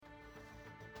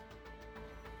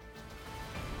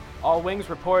All wings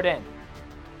report in.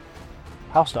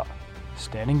 House Dog,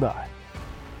 standing by.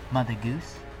 Mother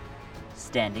Goose,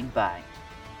 standing by.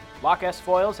 Lock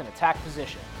S-foils in attack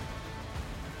position.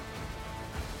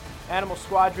 Animal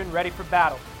Squadron ready for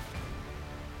battle.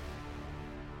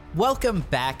 Welcome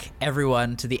back,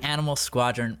 everyone, to the Animal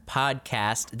Squadron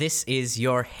podcast. This is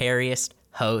your hairiest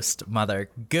host, Mother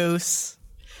Goose.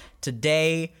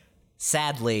 Today,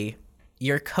 sadly,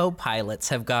 your co-pilots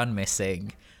have gone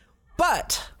missing,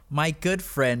 but my good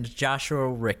friend Joshua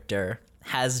Rictor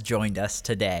has joined us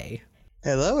today.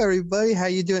 Hello, everybody. How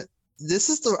you doing? This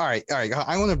is the all right.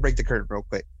 I want to break the curtain real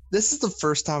quick. This is the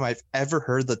first time I've ever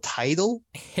heard the title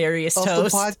Hairiest of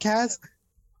host the podcast.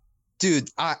 Dude,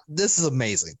 this is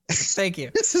amazing. Thank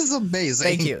you. This is amazing.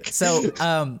 Thank you. So,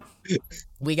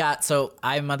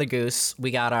 I'm Mother Goose.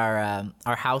 We got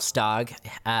our house dog.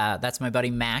 That's my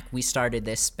buddy Mac. We started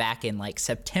this back in like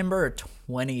September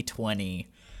 2020.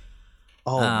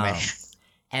 Oh man.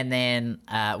 And then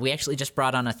we actually just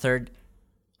brought on a third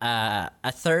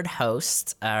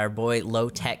host, our boy Low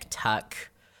Tech Tuck.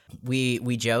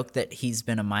 We joke that he's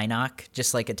been a Minoc,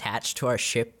 just like attached to our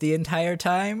ship the entire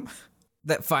time.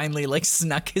 That finally like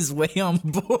snuck his way on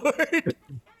board.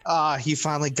 He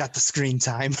finally got the screen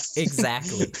time.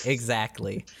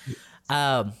 Exactly.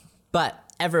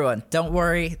 But everyone, don't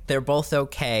worry. They're both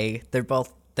okay. They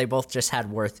both just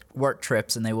had work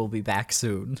trips, and they will be back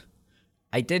soon.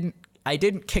 I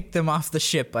didn't kick them off the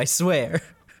ship, I swear.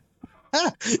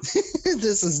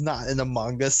 This is not an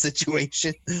Among Us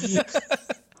situation.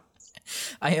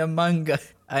 I am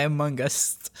Among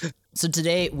Us. So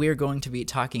today we're going to be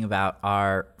talking about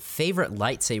our favorite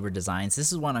lightsaber designs.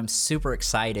 This is one I'm super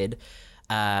excited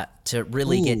to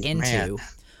really get into. Man.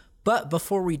 But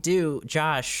before we do,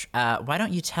 Josh, why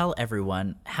don't you tell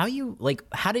everyone how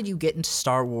did you get into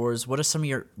Star Wars? What are some of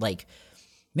your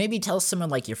maybe tell someone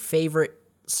your favorite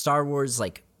Star Wars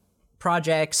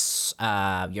projects,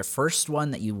 your first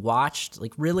one that you watched,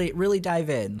 really dive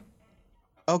in.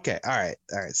 Okay, all right.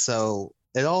 So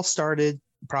it all started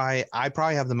I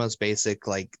probably have the most basic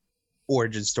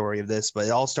origin story of this, but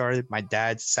it all started. My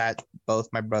dad sat both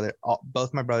my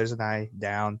brothers and I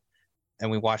down, and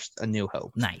we watched A New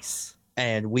Hope. Nice.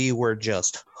 And we were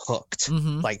just hooked,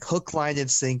 hook, line,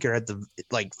 and sinker at the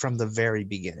from the very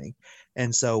beginning.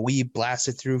 And so we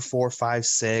blasted through 4, 5,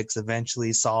 6.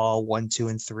 Eventually saw 1, 2,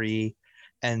 and 3,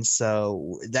 and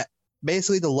so that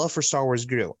basically the love for Star Wars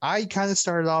grew. I kind of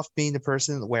started off being the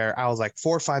person where I was like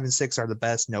 4, 5, and 6 are the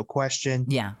best, no question.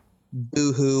 Yeah.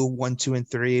 Boo-hoo 1, 2, and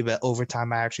 3. But over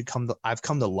time, I've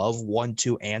come to love 1,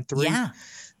 2, and 3. Yeah.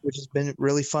 Which has been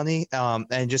really funny.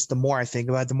 And just the more I think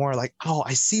about it, the more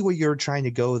I see where you're trying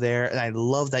to go there. And I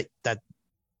love that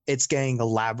it's getting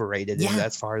elaborated in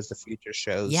as far as the future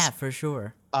shows. Yeah, for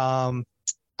sure. I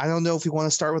don't know if we want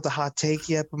to start with the hot take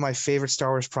yet, but my favorite Star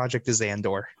Wars project is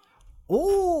Andor.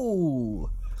 Ooh,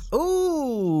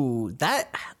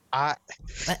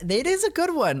 it is a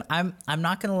good one. I'm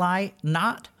not gonna lie,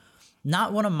 not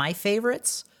one of my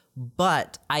favorites,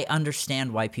 but I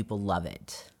understand why people love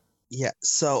it. Yeah,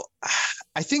 so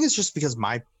I think it's just because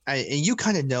and you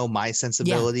kind of know my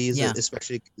sensibilities,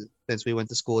 especially since we went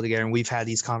to school together, and we've had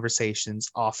these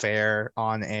conversations off air,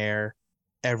 on air,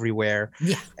 everywhere.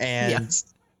 Yeah, and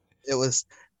it was.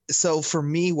 So for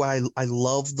me, what I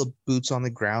love the boots on the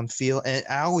ground feel, and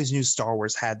I always knew Star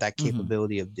Wars had that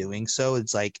capability of doing so.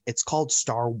 It's called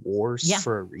Star Wars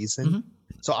for a reason. Mm-hmm.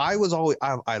 So I was always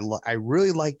I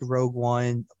really liked Rogue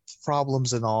One,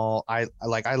 problems and all. I've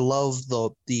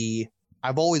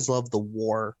always loved the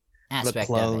war aspect, the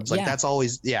clones. Of it. That's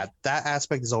always that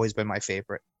aspect has always been my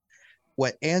favorite.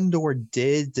 What Andor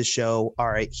did to show, all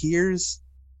right, here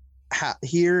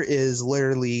is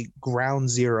literally ground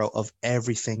zero of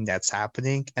everything that's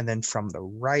happening, and then from the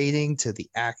writing to the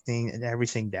acting and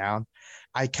everything down.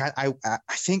 I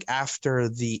think after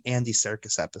the Andy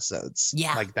Serkis episodes,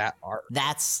 that arc,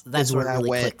 that's what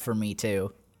really clicked for me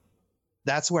too.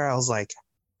 That's where I was like,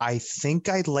 I think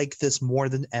I like this more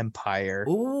than Empire.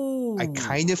 Ooh. I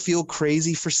kind of feel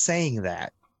crazy for saying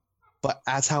that, but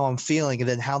that's how I'm feeling. And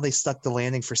then how they stuck the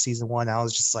landing for season 1, I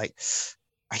was just like,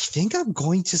 I think I'm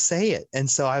going to say it. And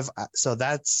so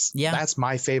that's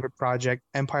my favorite project.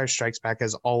 Empire Strikes Back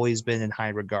has always been in high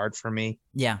regard for me.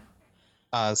 Yeah.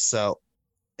 So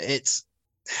it's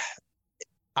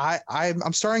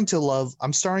I'm starting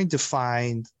to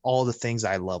find all the things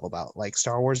I love about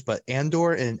Star Wars, but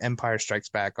Andor and Empire Strikes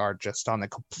Back are just on a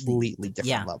completely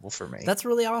different level for me. That's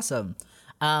really awesome.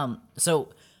 So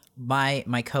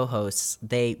my co-hosts,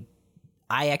 I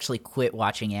actually quit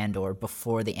watching Andor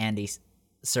before the Andy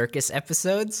Serkis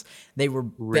episodes. They were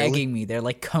begging me. They're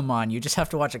like, "Come on, you just have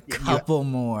to watch a couple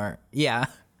more." Yeah.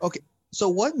 Okay, so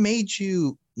what made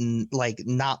you like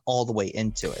not all the way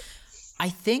into it? I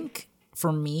think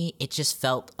for me, it just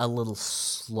felt a little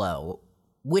slow,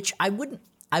 which I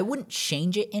wouldn't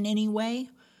change it in any way,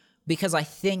 because I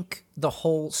think the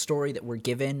whole story that we're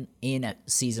given in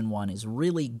season 1 is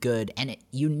really good, and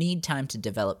you need time to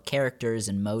develop characters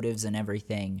and motives and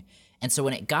everything. And so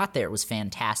when it got there, it was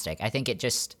fantastic. I think it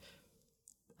just,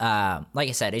 like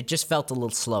I said, it just felt a little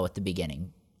slow at the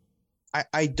beginning.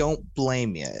 I don't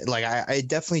blame you. Like I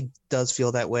definitely does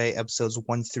feel that way. Episodes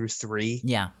 1 through 3,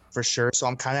 Yeah, for sure. So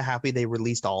I'm kind of happy they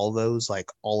released all of those like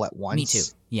all at once. me too.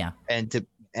 Yeah, And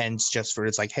it's just for,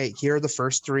 it's like, hey, here are the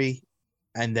first 3,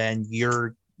 and then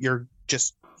you're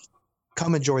just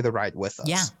come enjoy the ride with us.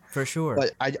 yeah, for sure.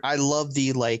 But I love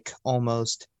the like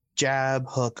almost jab,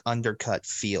 hook, undercut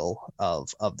feel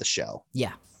of the show.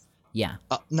 Yeah.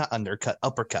 Not undercut,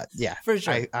 uppercut. Yeah, For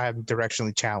sure. I'm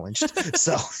directionally challenged.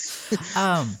 So,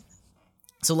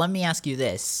 So let me ask you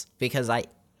this, because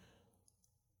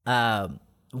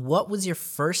what was your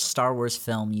first Star Wars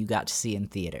film you got to see in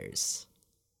theaters?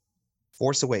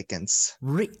 Force Awakens.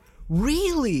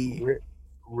 Really?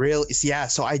 Really? Yeah.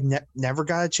 So I never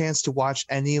got a chance to watch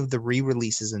any of the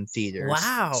re-releases in theaters.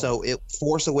 Wow. So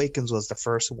Force Awakens was the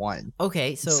first one.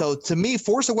 Okay, So to me,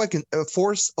 Force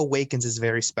Awakens is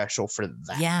very special for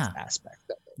that aspect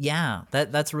of it. Yeah,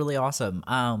 that's really awesome.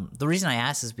 The reason I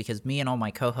asked is because me and all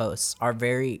my co-hosts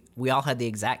we all had the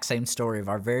exact same story of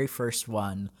our very first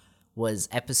one was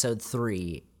episode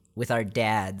 3 with our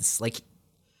dads. Like,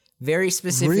 very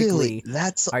specifically,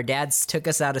 really? Our dads took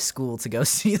us out of school to go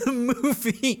see the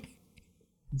movie.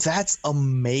 That's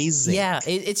amazing. Yeah,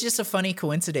 it's just a funny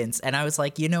coincidence. And I was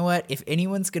like, you know what? If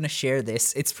anyone's going to share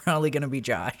this, it's probably going to be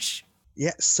Josh.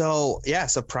 Yeah. So, yeah,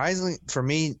 surprisingly for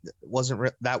me,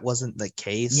 that wasn't the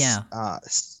case. Yeah.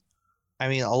 I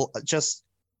mean,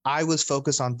 I was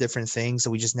focused on different things, so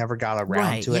we just never got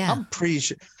around to it. Yeah. I'm pretty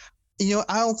sure. You know,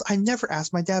 I never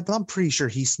asked my dad, but I'm pretty sure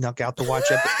he snuck out to watch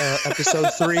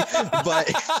episode 3.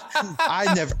 But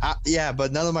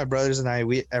but none of my brothers and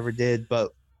we ever did.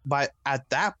 But at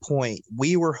that point,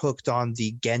 we were hooked on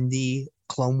the Genndy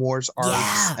Clone Wars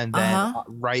arcs, and then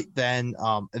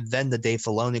and then the Dave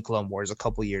Filoni Clone Wars a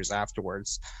couple years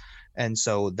afterwards. And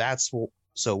so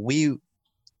we,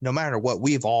 no matter what,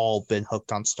 we've all been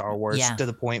hooked on Star Wars to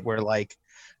the point where like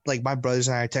my brothers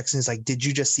and I are texting, it's like, did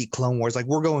you just see Clone Wars? Like,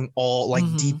 we're going all like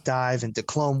deep dive into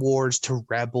Clone Wars, to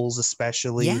Rebels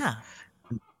especially,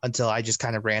 until I just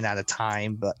kind of ran out of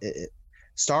time. But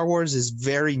Star Wars is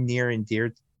very near and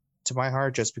dear to my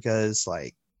heart, just because,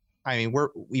 like, I mean,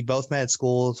 we both met at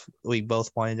school. We both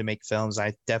wanted to make films.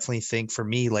 I definitely think for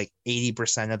me, like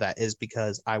 80% of that is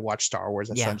because I watched Star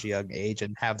Wars at such a young age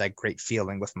and have that great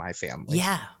feeling with my family.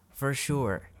 Yeah, for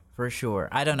sure. For sure.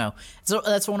 I don't know. So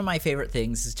that's one of my favorite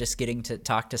things, is just getting to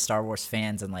talk to Star Wars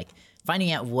fans and like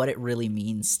finding out what it really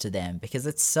means to them, because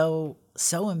it's so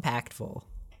impactful.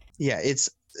 Yeah, it's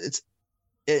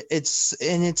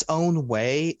in its own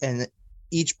way, and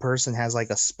each person has like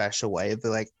a special way of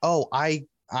like, oh,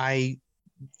 I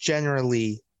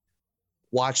generally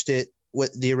watched it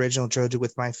with the original trilogy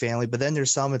with my family, but then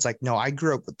there's some, it's like, no, I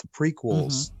grew up with the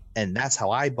prequels. And that's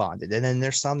how I bonded. And then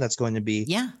there's some that's going to be,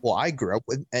 well, I grew up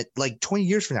with, like 20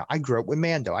 years from now, I grew up with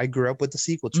Mando. I grew up with the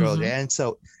sequel trilogy.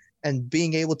 And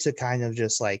being able to kind of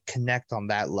just like connect on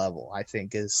that level, I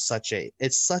think is such a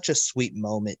sweet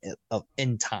moment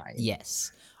in time.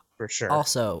 Yes. For sure.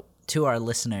 Also, to our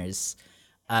listeners,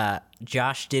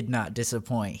 Josh did not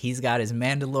disappoint. He's got his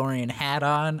Mandalorian hat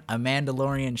on, a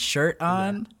Mandalorian shirt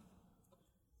on. Yeah.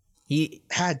 He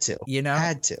had to.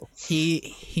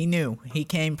 He knew. He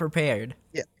came prepared.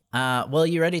 Yeah. Well,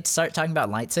 you ready to start talking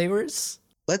about lightsabers?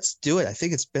 Let's do it. I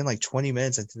think it's been like 20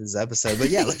 minutes into this episode, but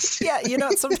yeah, let's yeah,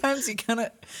 sometimes you kind of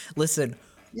listen.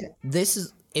 Yeah.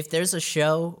 If there's a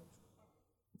show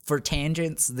for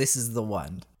tangents, this is the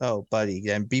one. Oh, buddy,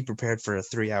 and be prepared for a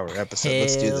 3-hour episode.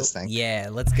 Let's do this thing. Yeah,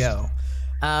 let's go.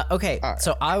 Okay, right.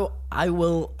 So I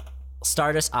will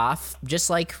start us off just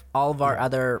like all of our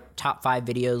other top 5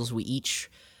 videos. We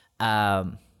each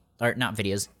or not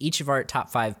videos, each of our top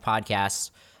 5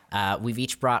 podcasts, we've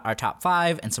each brought our top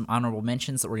 5 and some honorable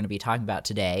mentions that we're going to be talking about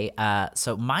today.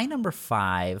 So my number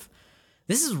 5,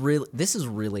 this is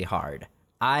really hard.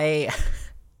 I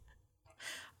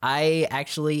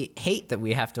actually hate that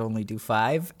we have to only do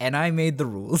 5, and I made the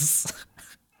rules.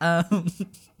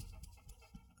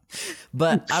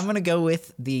 But I'm going to go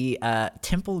with the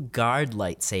Temple Guard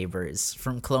lightsabers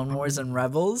from Clone Wars and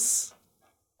Rebels.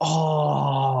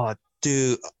 Oh,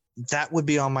 dude, that would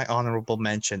be on my honorable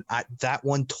mention. That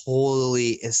one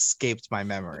totally escaped my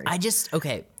memory.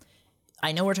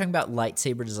 I know we're talking about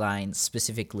lightsaber design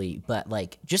specifically, but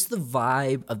like just the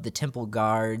vibe of the temple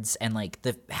guards and like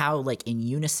how like in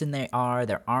unison they are,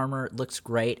 their armor looks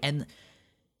great. And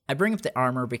I bring up the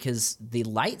armor because the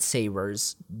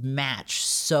lightsabers match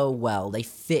so well. They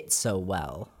fit so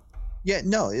well. Yeah,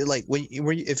 no, like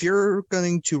if you're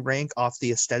going to rank off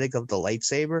the aesthetic of the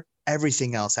lightsaber,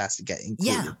 everything else has to get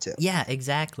included too. Yeah,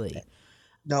 exactly.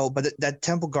 No, but that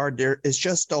temple guard there is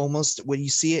just almost, when you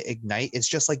see it ignite, it's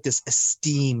just like this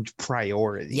esteemed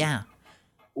priority. Yeah.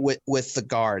 With the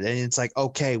guard, and it's like,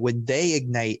 okay, when they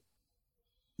ignite,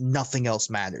 nothing else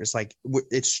matters. Like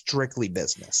it's strictly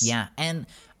business. Yeah, and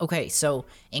okay, so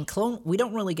we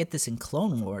don't really get this in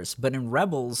Clone Wars, but in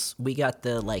Rebels we got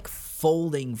the like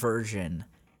folding version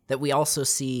that we also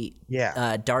see.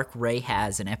 Dark Ray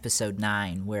has in Episode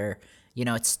 9, where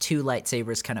it's two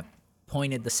lightsabers kind of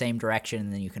pointed the same direction,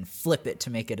 and then you can flip it to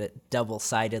make it a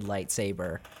double-sided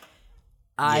lightsaber.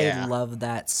 I love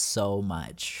that so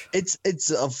much. It's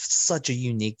of such a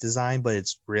unique design, but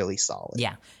it's really solid.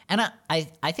 Yeah, and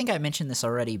I think I mentioned this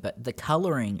already, but the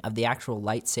coloring of the actual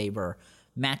lightsaber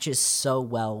matches so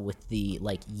well with the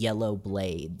like yellow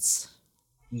blades.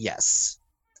 Yes,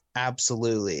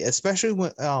 absolutely. Especially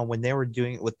when they were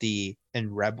doing it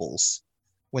in Rebels,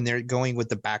 when they're going with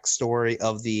the backstory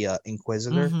of the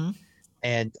Inquisitor,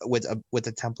 and with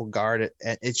the Temple Guard,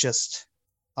 it's just,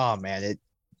 oh man,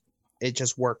 it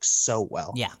just works so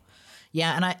well.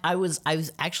 Yeah, and I was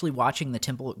actually watching the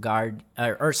Temple Guard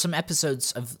or some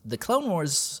episodes of the Clone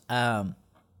Wars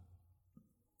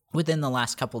within the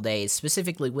last couple days,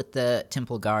 specifically with the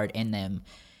Temple Guard in them,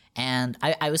 and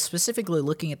I was specifically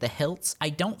looking at the hilts. I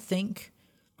don't think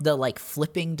the like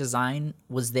flipping design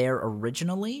was there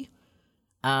originally,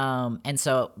 and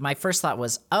so my first thought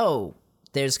was, oh,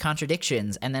 there's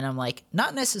contradictions, and then I'm like,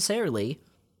 not necessarily.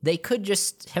 They could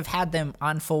just have had them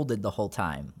unfolded the whole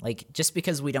time. Like, just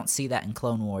because we don't see that in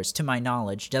Clone Wars, to my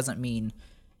knowledge, doesn't mean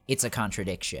it's a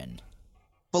contradiction.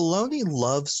 Filoni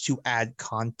loves to add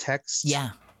context.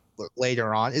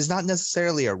 Later on. It's not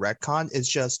necessarily a retcon. It's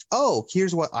just, oh,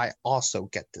 here's what I also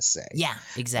get to say. Yeah,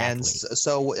 exactly. And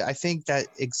so I think that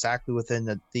exactly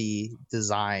within the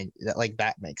design,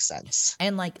 that makes sense.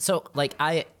 And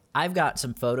I've got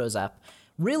some photos up.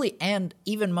 Really, and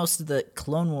even most of the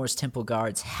Clone Wars Temple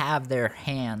Guards have their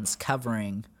hands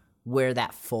covering where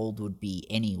that fold would be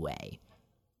anyway.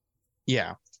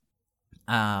 Yeah.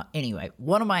 Anyway,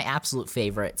 one of my absolute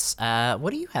favorites. What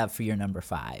do you have for your number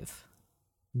 5?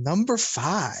 Number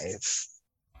 5,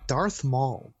 Darth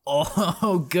Maul.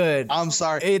 Oh, good. I'm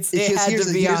sorry. It had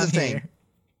to be on here.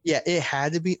 Yeah, it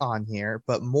had to be on here,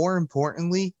 but more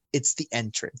importantly, it's the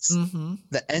entrance.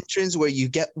 The entrance where you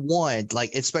get one,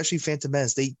 like especially Phantom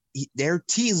Menace, they're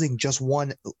teasing just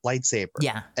one lightsaber.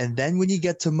 Yeah. And then when you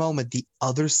get to moment, the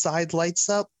other side lights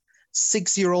up.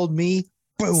 6-year-old me,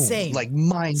 boom, Same. like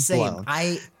mind blown.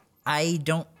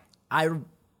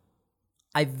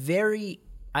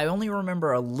 I only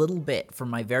remember a little bit from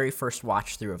my very first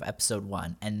watch through of Episode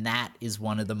 1, and that is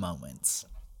one of the moments.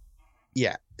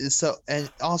 Yeah. So,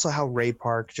 and also how Ray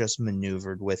Park just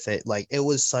maneuvered with it. Like it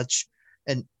was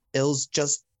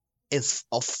it's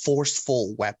a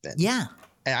forceful weapon. Yeah.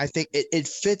 And I think it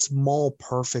fits Maul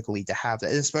perfectly to have that,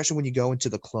 and especially when you go into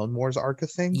the Clone Wars arc of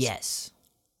things. Yes.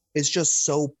 It's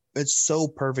so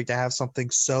perfect to have something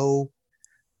so,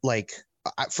 like,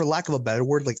 for lack of a better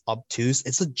word, like obtuse.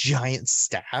 It's a giant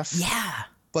staff. Yeah.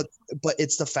 But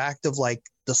it's the fact of like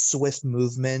the swift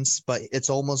movements, but it's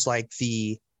almost like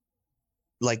the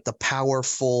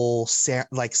powerful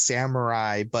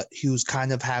samurai, but who's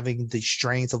kind of having the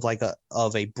strength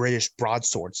of a British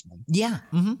broadswordsman. Yeah.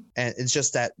 Mm-hmm. And it's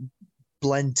just that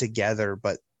blend together.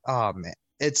 But oh man,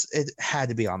 it had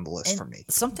to be on the list for me.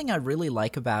 Something I really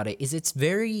like about it is it's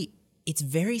very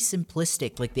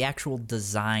simplistic, like the actual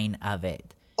design of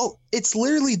it. Oh, it's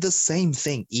literally the same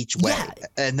thing each way,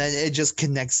 and then it just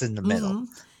connects in the middle.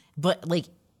 But like,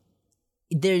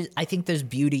 I think there's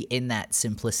beauty in that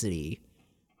simplicity.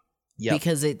 Yep.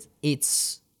 Because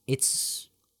it's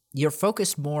you're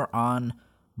focused more on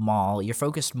Maul. You're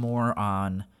focused more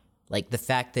on like the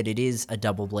fact that it is a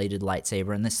double-bladed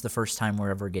lightsaber, and this is the first time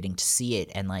we're ever getting to see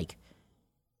it. And like,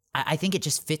 I think it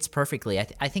just fits perfectly.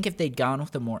 I think if they'd gone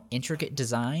with a more intricate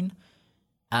design,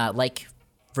 like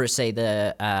for say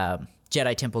the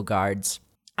Jedi Temple Guards,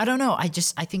 I don't know. I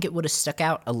think it would have stuck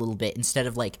out a little bit instead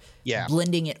of like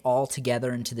blending it all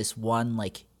together into this one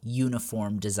like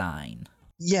uniform design.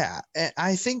 Yeah, and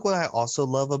I think what I also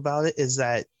love about it is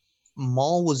that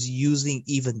Maul was using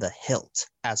even the hilt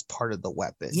as part of the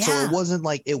weapon. Yeah. So it wasn't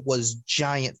like it was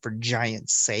giant for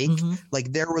giant's sake. Mm-hmm.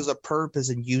 Like there was a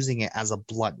purpose in using it as a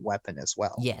blunt weapon as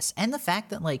well. Yes, and the fact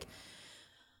that like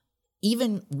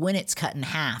even when it's cut in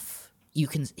half, he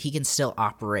can still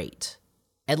operate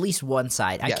at least one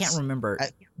side. I can't remember.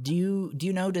 Do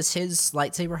you know, does his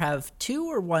lightsaber have 2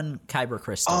 or 1 kyber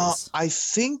crystals? I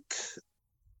think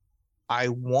I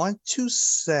want to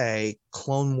say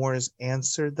Clone Wars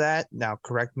answered that. Now,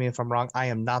 correct me if I'm wrong. I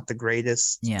am not the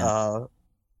greatest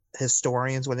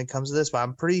historians when it comes to this, but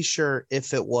I'm pretty sure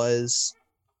if it was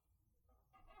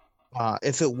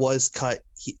cut,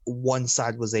 one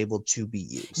side was able to be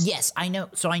used. Yes, I know.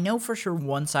 So I know for sure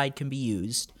one side can be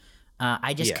used.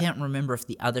 I just can't remember if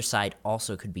the other side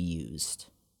also could be used.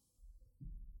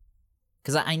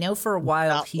 Because I know for a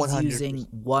while he's using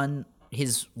one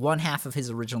half of his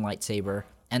original lightsaber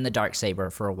and the dark saber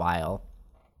for a while.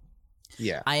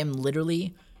 Yeah. I am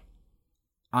literally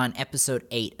on episode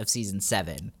 8 of season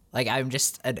 7. Like, I'm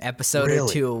just an episode or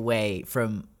 2 away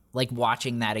from like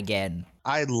watching that again.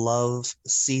 I love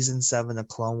season 7 of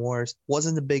Clone Wars.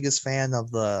 Wasn't the biggest fan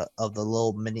of the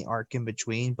little mini arc in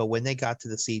between, but when they got to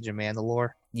the Siege of Mandalore,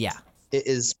 yeah, it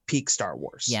is peak Star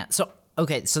Wars. Yeah. So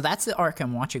okay, so that's the arc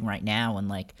I'm watching right now, and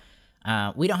like,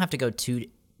 we don't have to go too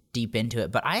deep into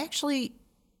it, but I actually,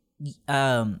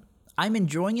 I'm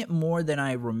enjoying it more than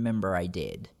I remember I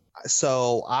did.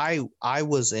 So I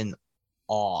was in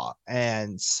awe,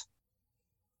 and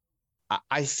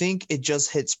I think it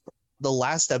just hits. The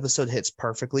last episode hits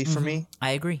perfectly for me.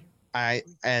 I agree.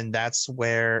 And that's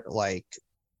where like,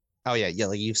 oh yeah,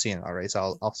 like you've seen it already,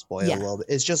 so I'll spoil it a little bit.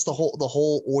 It's just the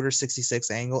whole Order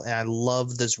 66 angle, and I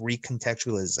love this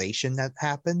recontextualization that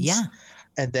happens. Yeah,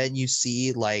 and then you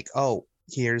see like, oh,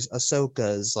 here's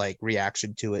Ahsoka's like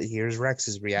reaction to it. Here's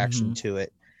Rex's reaction to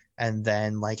it. And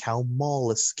then like how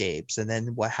Maul escapes, and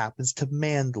then what happens to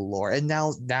Mandalore, and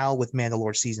now with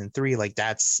Mandalore season 3, like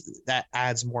that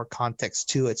adds more context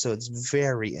to it, so it's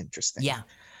very interesting.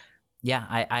 Yeah,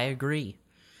 I agree.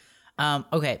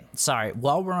 Okay, sorry.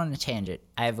 While we're on a tangent,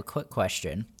 I have a quick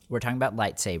question. We're talking about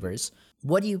lightsabers.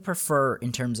 What do you prefer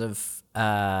in terms of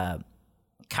kyber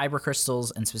crystals,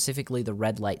 and specifically the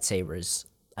red lightsabers?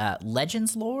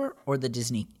 Legends lore or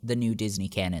the new Disney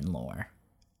canon lore?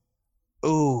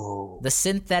 Ooh. The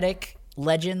synthetic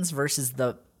Legends versus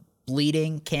the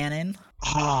bleeding canon.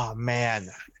 Oh man,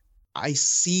 I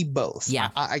see both. Yeah,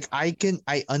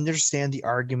 I understand the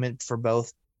argument for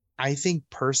both. I think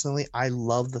personally, I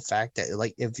love the fact that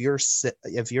like if you're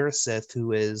a Sith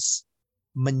who is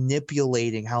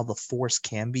manipulating how the Force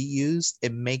can be used,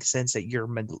 it makes sense that you're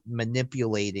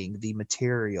manipulating the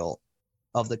material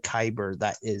of the kyber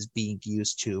that is being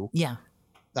used to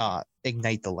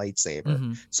ignite the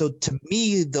lightsaber. So to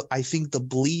me, I think the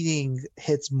bleeding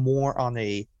hits more on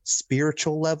a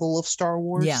spiritual level of Star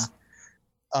Wars,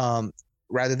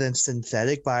 rather than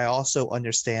synthetic. But I also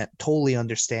totally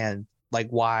understand like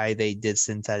why they did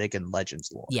synthetic and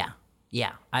Legends lore.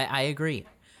 Yeah, I agree.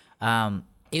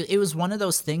 It was one of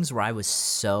those things where I was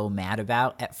so mad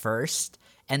about at first,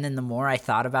 and then the more I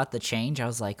thought about the change, I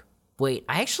was like, wait,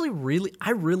 I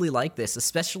really like this,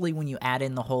 especially when you add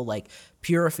in the whole like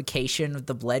purification of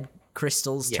the blood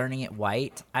crystals, turning it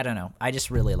white. I don't know. I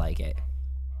just really like it.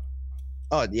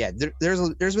 Oh yeah,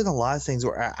 there's been a lot of things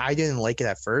where I didn't like it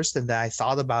at first, and then I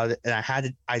thought about it,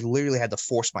 and I literally had to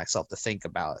force myself to think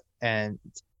about it and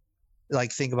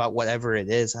like think about whatever it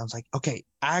is. And I was like, okay,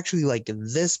 I actually like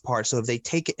this part. So if they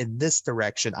take it in this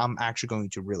direction, I'm actually going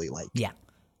to really like it.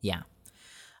 Yeah.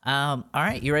 All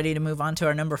right, you ready to move on to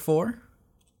our number 4?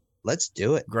 Let's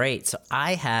do it. Great. So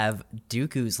I have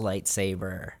Dooku's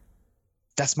lightsaber.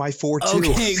 That's my 4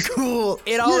 too. Okay, cool.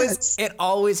 It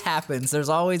always happens. There's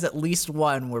always at least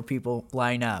one where people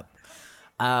line up.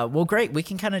 Well, great. We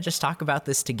can kind of just talk about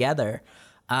this together.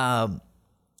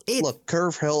 Look,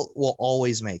 Curve Hill will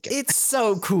always make it. It's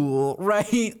so cool,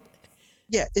 right?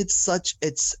 Yeah, it's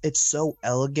so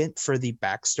elegant for the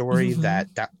backstory that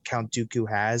Count Dooku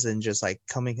has, and just like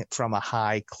coming from a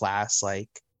high class like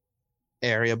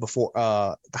area before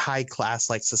high class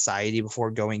like society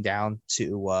before going down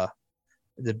to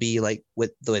be like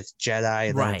with Jedi,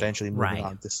 and then eventually moving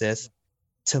on to Sith.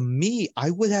 To me, I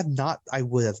would have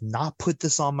not put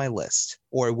this on my list,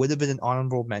 or it would have been an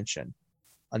honorable mention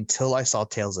until I saw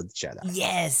Tales of the Jedi.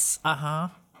 Yes.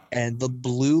 And the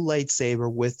blue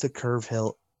lightsaber with the curve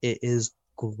hilt, it is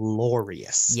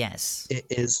glorious. Yes. It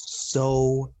is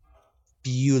so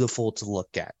beautiful to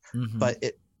look at.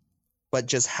 But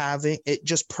just having it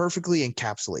just perfectly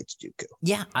encapsulates Dooku.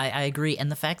 Yeah, I agree. And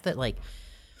the fact that like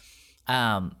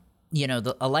a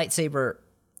lightsaber,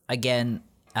 again,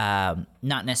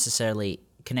 not necessarily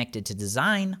connected to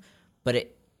design, but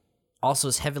it also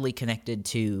is heavily connected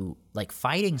to like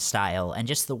fighting style and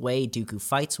just the way Dooku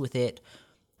fights with it.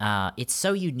 It's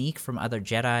so unique from other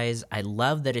Jedis. I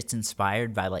love that it's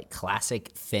inspired by like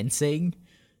classic fencing.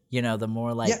 You know, the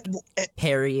more like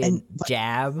parry and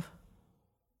jab.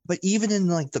 But even in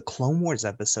like the Clone Wars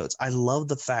episodes, I love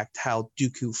the fact how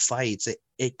Dooku fights.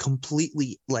 It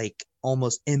completely like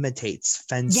almost imitates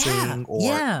fencing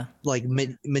or like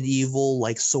medieval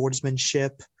like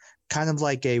swordsmanship, kind of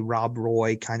like a Rob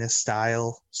Roy kind of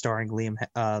style, starring Liam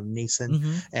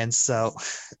Neeson. And so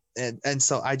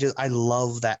I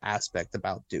love that aspect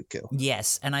about Dooku.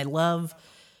 Yes, and I love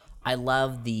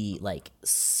the like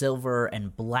silver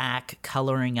and black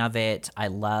coloring of it. I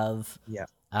love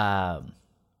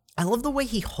the way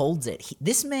he holds it.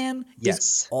 This man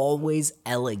is always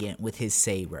elegant with his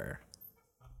saber.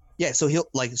 Yeah, so he'll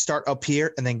like start up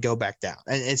here and then go back down,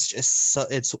 and it's just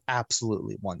it's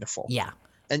absolutely wonderful. Yeah,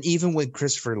 and even when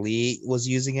Christopher Lee was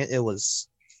using it, it was.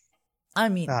 I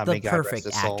mean, the perfect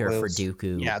actor for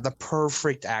Dooku. Yeah, the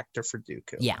perfect actor for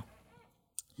Dooku. Yeah,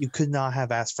 you could not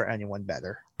have asked for anyone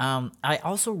better. I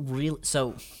also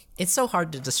so it's so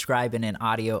hard to describe in an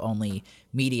audio only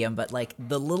medium, but like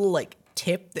the little like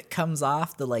tip that comes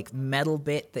off, the like metal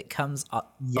bit that comes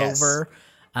over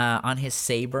on his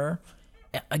saber.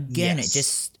 Again,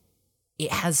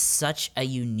 it has such a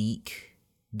unique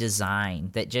design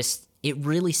that it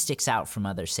really sticks out from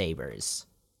other sabers.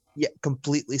 Yeah,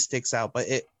 completely sticks out, but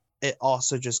it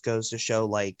also just goes to show,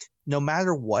 like, no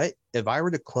matter what, if I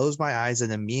were to close my eyes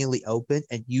and immediately open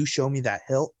and you show me that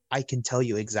hilt, I can tell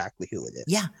you exactly who it is.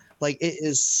 Yeah. Like, it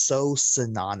is so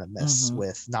synonymous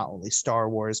with not only Star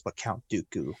Wars, but Count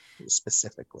Dooku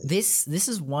specifically. This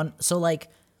is one, so like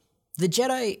the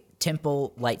Jedi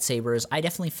Temple lightsabers, I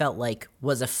definitely felt like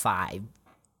was a 5.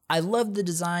 I love the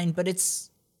design, but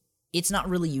it's not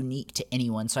really unique to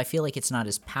anyone, so I feel like it's not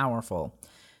as powerful.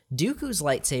 Dooku's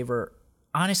lightsaber,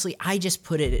 honestly, I just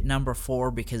put it at number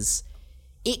 4 because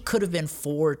it could have been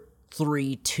 4,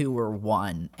 3, 2, or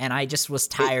 1, and I just was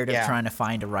tired of trying to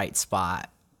find a right spot.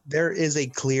 There is a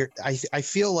clear, I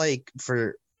feel like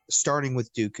for starting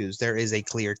with Dooku's, there is a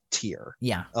clear tier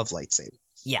of lightsabers.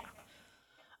 Yeah.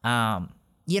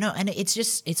 You know, and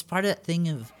it's part of that thing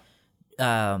of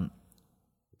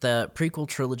the prequel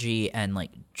trilogy, and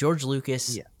like George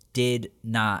Lucas did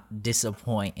not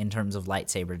disappoint in terms of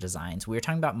lightsaber designs. We were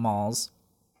talking about Maul's.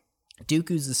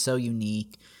 Dooku's is so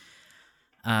unique.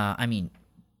 I mean,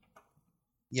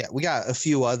 yeah, we got a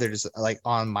few others like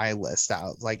on my list.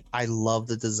 Like, I love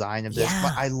the design of this,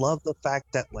 but I love the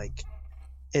fact that like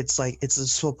it's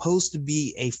supposed to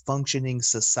be a functioning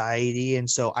society, and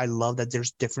so I love that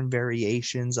there's different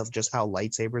variations of just how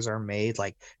lightsabers are made,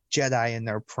 like Jedi in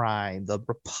their prime, the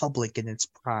Republic in its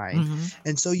prime,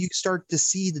 and so you start to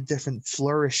see the different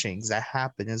flourishings that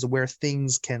happen as where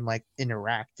things can like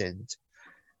interact and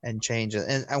change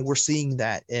it, and we're seeing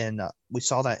that we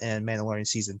saw that in Mandalorian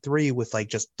season 3 with like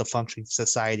just the functioning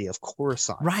society of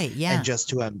Coruscant, right? Yeah, and just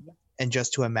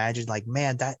to imagine, like,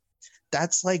 man,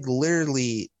 that's like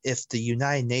literally if the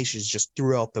United Nations just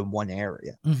threw up in one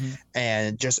area,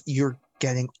 and just you're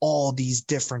getting all these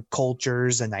different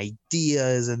cultures and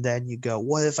ideas, and then you go,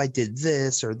 what if I did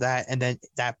this or that, and then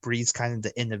that breeds kind of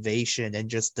the innovation and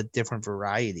just the different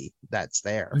variety that's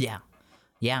there.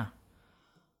 Yeah.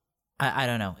 I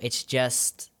don't know. It's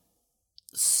just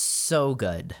so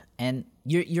good, and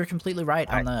you're completely right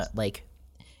on the like.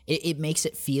 It makes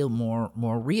it feel more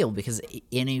real, because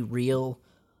in a real,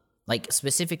 like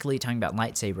specifically talking about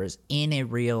lightsabers,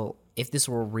 if this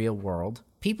were a real world,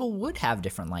 people would have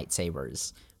different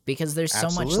lightsabers, because there's so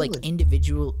much like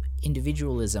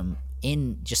individualism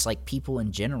in just like people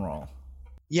in general.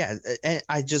 Yeah, and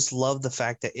I just love the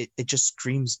fact that it just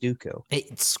screams Dooku.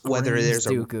 It screams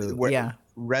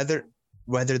Dooku.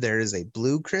 Whether there is a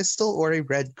blue crystal or a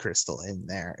red crystal in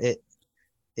there, it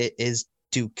is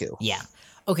Dooku. Yeah.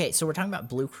 Okay, so we're talking about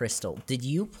blue crystal. Did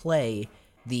you play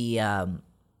the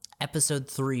episode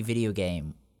 3 video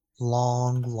game?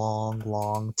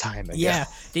 Long time ago. Yeah.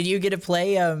 Did you get to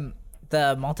play the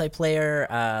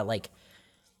multiplayer like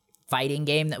fighting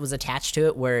game that was attached to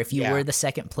it, where if you were the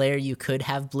second player, you could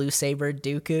have blue saber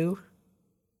Dooku?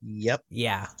 Yep.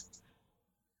 Yeah.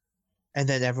 And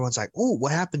then everyone's like, "Oh,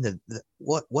 what happened to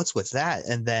what's with that?"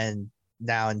 And then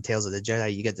now in Tales of the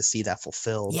Jedi, you get to see that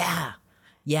fulfilled.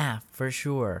 Yeah, for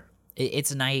sure.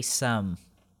 It's nice.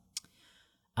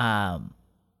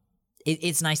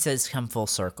 It's nice that it's come full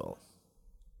circle.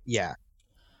 Yeah.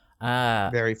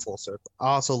 Very full circle.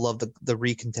 I also love the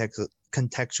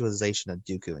contextualization of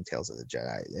Dooku in Tales of the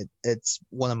Jedi. It's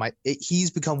he's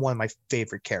become one of my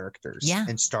favorite characters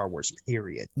in Star Wars,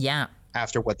 period. Yeah.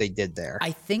 After what they did there.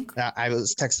 I think I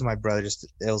was texting my brother, it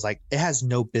was like, it has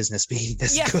no business being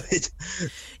this good.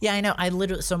 Yeah, I know.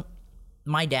 So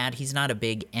my dad, he's not a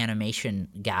big animation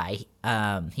guy.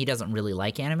 He doesn't really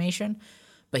like animation,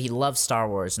 but he loves Star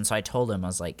Wars. And so I told him, I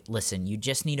was like, listen, you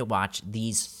just need to watch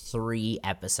these 3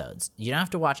 episodes. You don't have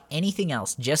to watch anything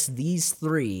else, just these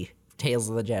 3 Tales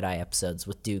of the Jedi episodes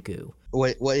with Dooku.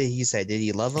 What did he say? Did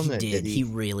he love them? He did. He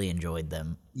really enjoyed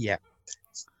them. Yeah.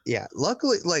 Yeah.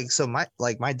 Luckily,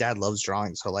 my dad loves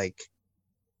drawing, so like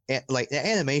the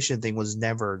animation thing was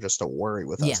never just a worry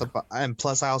with us. And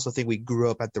plus, I also think we grew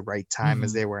up at the right time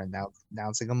as they were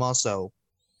announcing them all. So,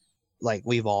 like,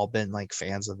 we've all been like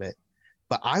fans of it.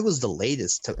 But I was the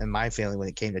latest in my family when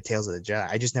it came to Tales of the Jedi.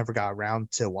 I just never got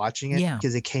around to watching it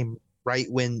because it came right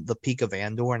when the peak of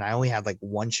Andor, and I only had like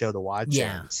one show to watch.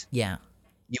 Yeah. And Yeah.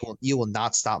 You will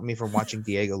not stop me from watching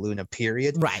Diego Luna,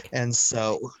 period. Right. And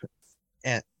so,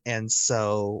 and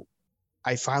so,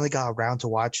 I finally got around to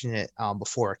watching it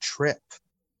before a trip,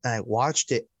 and I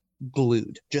watched it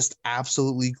glued, just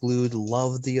absolutely glued.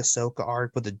 Loved the Ahsoka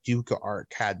arc, but the Dooku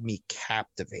arc had me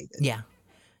captivated. Yeah.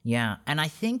 Yeah, and I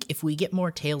think if we get more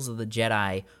Tales of the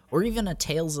Jedi, or even a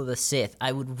Tales of the Sith,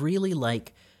 I would really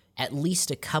like at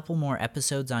least a couple more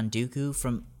episodes on Dooku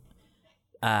from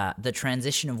the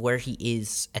transition of where he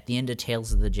is at the end of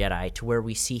Tales of the Jedi to where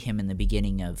we see him in the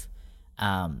beginning of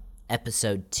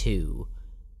Episode 2.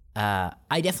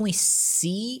 I definitely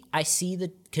see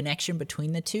the connection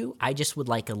between the two. I just would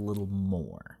like a little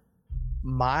more.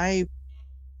 My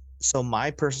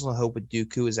personal hope with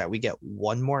Dooku is that we get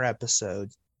one more episode,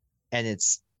 and it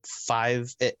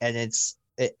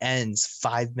ends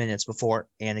 5 minutes before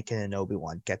Anakin and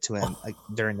Obi-Wan get to him, like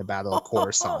during the Battle of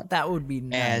Coruscant. That would be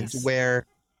nice. And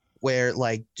where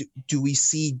like do we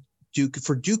see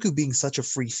Dooku being such a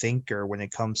free thinker when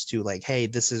it comes to like, hey,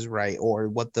 this is right, or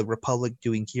what the Republic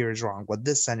doing here is wrong, what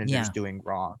this senator is doing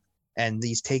wrong, and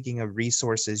he's taking of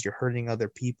resources, you're hurting other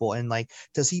people, and like,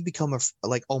 does he become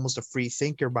almost a free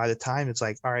thinker by the time it's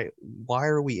like, all right, why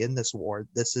are we in this war?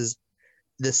 This is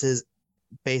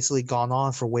basically gone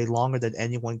on for way longer than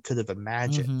anyone could have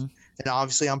imagined. And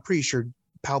obviously, I'm pretty sure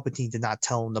Palpatine did not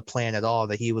tell him the plan at all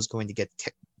that he was going to get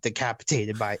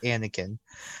decapitated by Anakin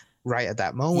right at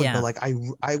that moment. But like,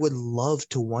 I would love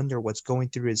to wonder what's going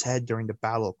through his head during the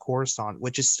Battle of Coruscant,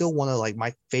 which is still one of like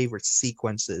my favorite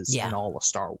sequences in all of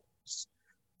Star Wars.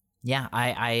 Yeah,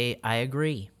 I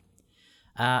agree.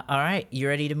 All right, you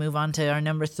ready to move on to our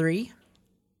number 3?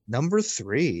 Number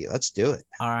 3, let's do it.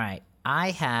 All right,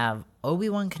 I have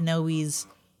Obi-Wan Kenobi's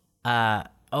how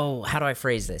do I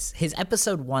phrase this? His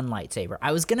episode 1 lightsaber.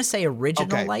 I was gonna say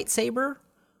original lightsaber,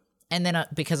 and then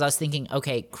because I was thinking,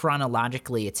 okay,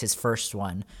 chronologically it's his first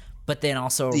one, but then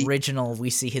also original, we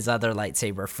see his other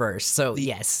lightsaber first. So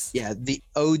yes, the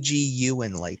OG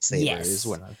Ewan lightsaber is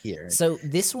what I'm hearing. So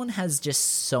this one has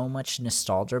just so much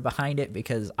nostalgia behind it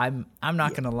because I'm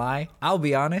not gonna lie, I'll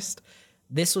be honest,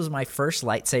 this was my first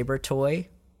lightsaber toy.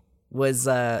 Was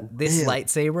this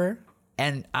lightsaber,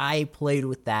 and I played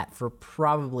with that for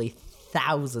probably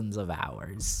thousands of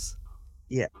hours.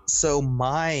 Yeah, so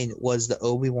mine was the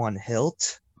Obi-Wan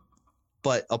hilt,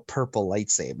 but a purple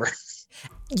lightsaber.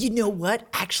 You know what?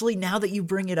 Actually, now that you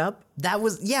bring it up,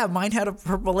 mine had a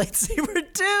purple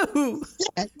lightsaber too.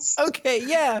 Yes. Okay,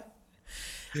 yeah.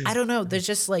 I don't know. There's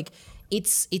just like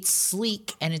it's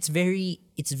sleek, and it's very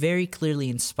clearly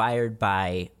inspired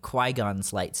by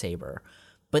Qui-Gon's lightsaber.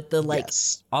 But the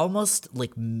almost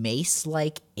like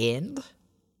mace-like end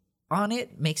on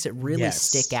it makes it really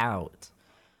stick out.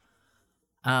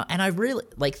 And I really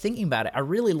like thinking about it. I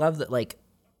really love that. Like,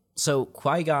 so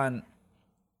Qui-Gon,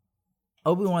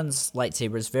 Obi-Wan's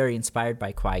lightsaber is very inspired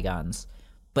by Qui-Gon's,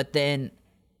 but then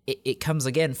it comes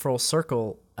again full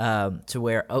circle to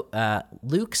where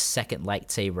Luke's second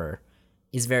lightsaber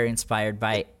is very inspired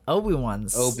by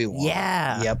Obi-Wan's.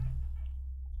 Yeah. Yep.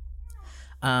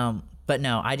 But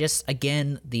no, I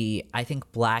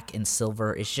think black and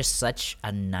silver is just such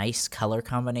a nice color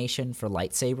combination for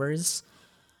lightsabers.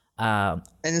 And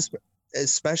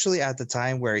especially at the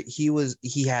time where he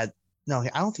had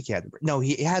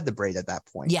the braid at that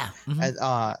point. Yeah.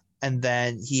 Mm-hmm. And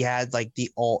then he had like the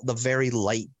very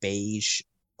light beige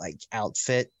like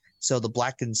outfit. So the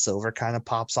black and silver kind of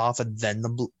pops off, and then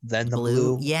the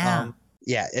blue. Yeah.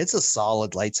 Yeah, it's a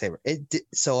solid lightsaber.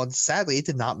 So sadly, it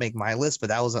did not make my list, but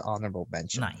that was an honorable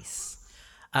mention. Nice.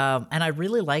 And I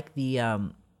really like the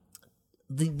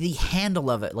handle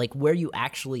of it, like where you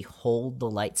actually hold the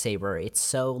lightsaber. It's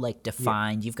so like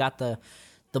defined. Yeah. You've got the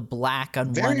black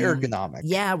on very one end, ergonomic.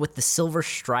 Yeah, with the silver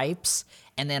stripes,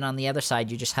 and then on the other side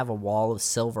you just have a wall of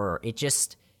silver. It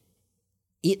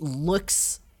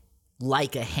looks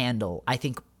like a handle, I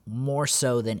think, more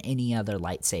so than any other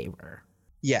lightsaber.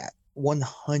 Yeah.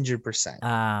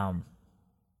 100%.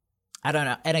 I don't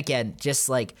know. And again, just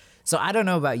like, so I don't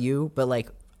know about you, but like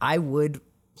I would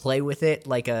play with it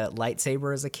like a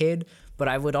lightsaber as a kid, but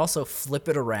I would also flip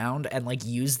it around and like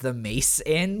use the mace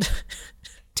end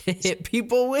to hit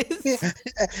people with.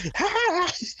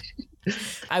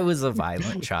 I was a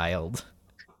violent child.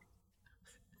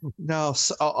 No,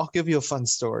 so I'll give you a fun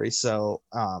story. So,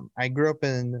 I grew up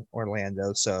in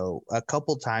Orlando. So a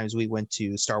couple times we went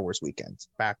to Star Wars weekend.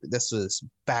 This was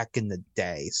back in the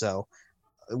day. So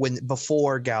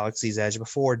before Galaxy's Edge,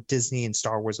 before Disney and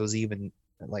Star Wars was even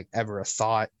like ever a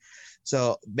thought.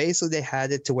 So basically, they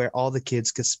had it to where all the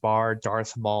kids could spar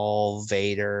Darth Maul,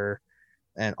 Vader,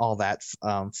 and all that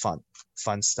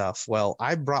fun stuff. Well,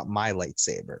 I brought my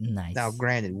lightsaber. Nice. Now,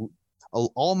 granted,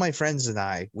 all my friends and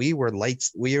I, we were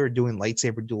doing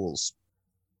lightsaber duels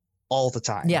all the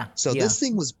time. Yeah. So this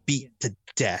thing was beat to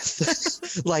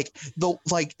death. like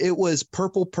it was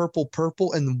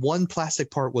purple, and one plastic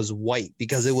part was white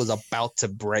because it was about to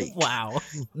break. Wow.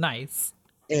 Nice.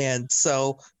 And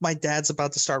so my dad's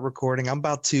about to start recording. I'm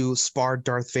about to spar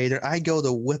Darth Vader. I go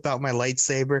to whip out my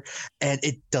lightsaber and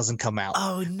it doesn't come out.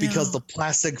 Oh, no. Because the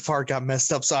plastic part got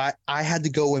messed up. So I had to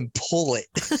go and pull it.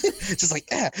 Just like,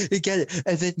 you get it.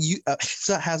 And then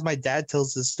so as my dad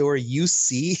tells the story, you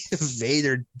see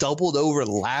Vader doubled over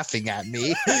laughing at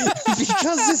me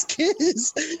because this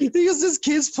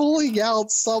kid's pulling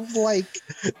out some like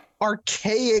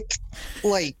archaic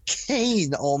like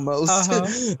cane almost.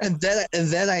 and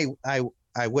then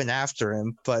I went after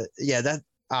him, but yeah, that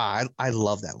I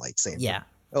love that lightsaber. Yeah.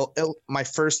 My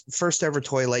first ever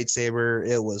toy lightsaber.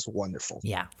 It was wonderful.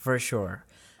 Yeah, for sure.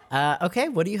 Okay,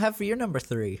 what do you have for your number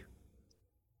 3?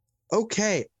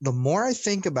 Okay, the more I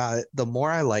think about it, the more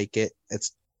I like it.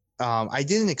 It's I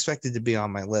didn't expect it to be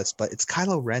on my list, but it's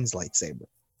Kylo Ren's lightsaber.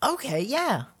 Okay,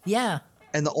 yeah.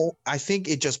 And I think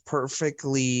it just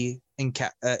perfectly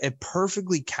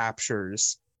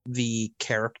captures the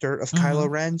character of Kylo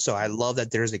Ren. So I love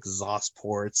that there's exhaust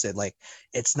ports and like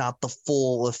it's not the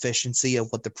full efficiency of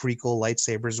what the prequel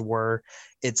lightsabers were.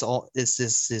 It's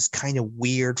this kind of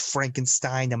weird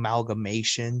Frankenstein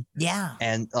amalgamation. Yeah.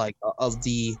 And like of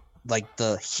the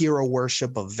hero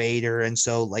worship of Vader, and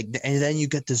so like and then you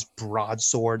get this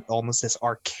broadsword, almost this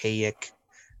archaic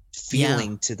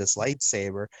feeling to this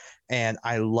lightsaber. And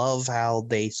I love how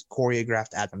they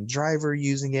choreographed Adam Driver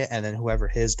using it, and then whoever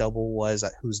his double was,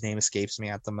 whose name escapes me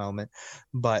at the moment.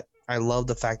 But I love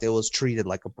the fact that it was treated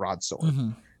like a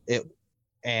broadsword.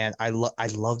 And I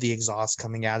love the exhaust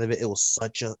coming out of it. It was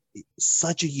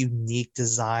such a unique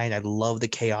design. I love the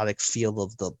chaotic feel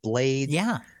of the blade.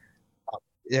 Yeah.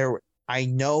 I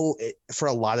know for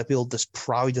a lot of people, this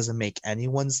probably doesn't make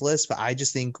anyone's list, but I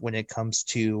just think when it comes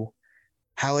to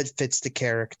how it fits the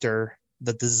character,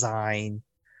 the design,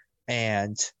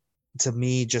 and to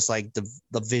me, just like the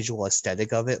visual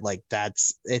aesthetic of it, like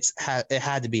it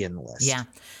had to be in the list. Yeah.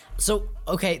 So,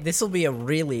 okay, this will be a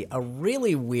really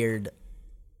weird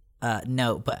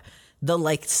note, but the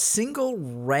like single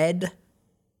red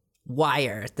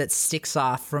wire that sticks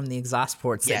off from the exhaust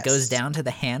ports that goes down to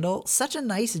the handle, such a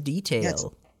nice detail. Yes.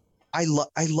 I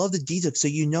love the detail. So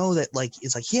you know that like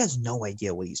it's like he has no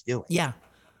idea what he's doing. Yeah.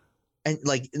 And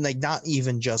like not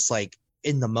even just like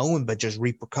in the moment, but just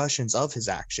repercussions of his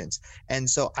actions. And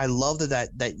so I love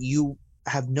that you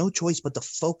have no choice but to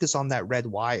focus on that red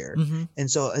wire. And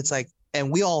so it's like,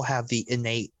 and we all have the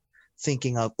innate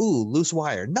thinking of, ooh, loose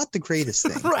wire, not the greatest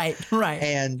thing. Right.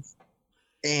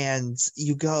 And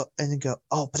you go,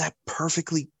 oh, but that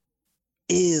perfectly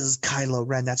is Kylo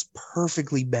Ren. That's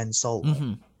perfectly Ben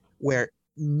Solo, where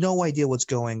no idea what's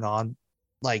going on.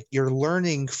 Like you're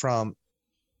learning from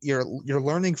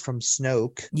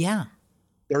Snoke. Yeah.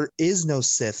 There is no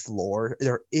Sith lore.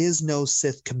 There is no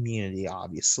Sith community,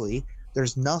 obviously.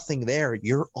 There's nothing there.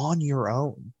 You're on your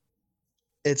own.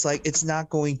 It's like, it's not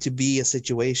going to be a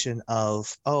situation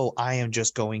of, oh, I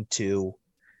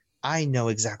know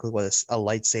exactly what a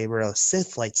lightsaber, a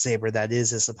Sith lightsaber that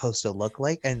is supposed to look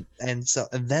like. And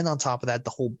then on top of that,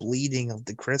 the whole bleeding of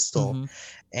the crystal,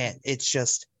 and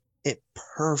it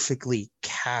perfectly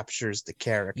captures the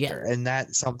character. Yeah. And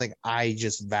that's something I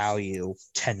just value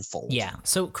tenfold. Yeah.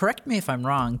 So correct me if I'm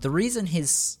wrong. The reason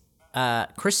his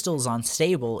crystal's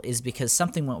unstable is because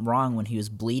something went wrong when he was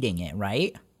bleeding it,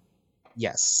 right?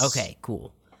 Yes. Okay,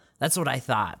 cool. That's what I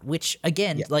thought, which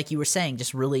again, like you were saying,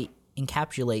 just really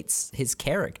encapsulates his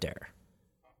character.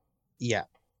 Yeah.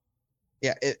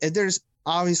 There's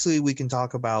obviously we can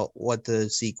talk about what the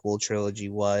sequel trilogy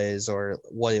was or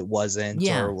what it wasn't,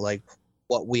 or like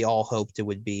what we all hoped it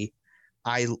would be.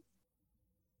 I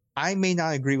may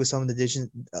not agree with some of the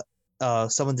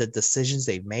decisions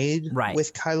they've made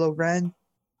with Kylo Ren.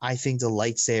 I think the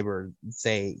lightsaber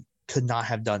they could not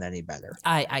have done any better.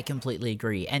 I completely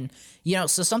agree. And,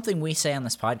 so something we say on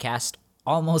this podcast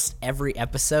almost every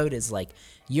episode is like,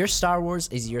 your Star Wars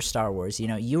is your Star Wars.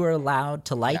 You are allowed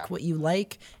to like what you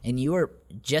like, and you are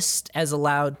just as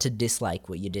allowed to dislike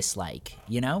what you dislike,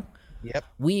 Yep.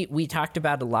 We talked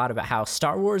about a lot about how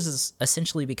Star Wars has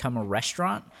essentially become a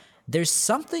restaurant. There's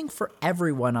something for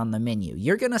everyone on the menu.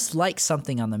 You're going to like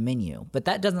something on the menu, but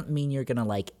that doesn't mean you're going to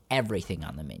like everything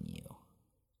on the menu.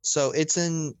 So it's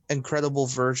an incredible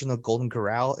version of Golden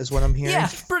Corral is what I'm hearing. Yeah,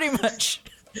 pretty much.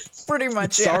 Pretty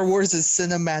much. Star Wars is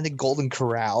cinematic Golden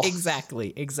Corral.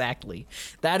 Exactly.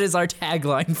 That is our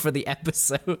tagline for the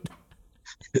episode.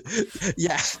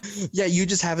 Yeah. You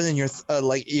just have it in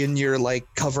your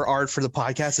cover art for the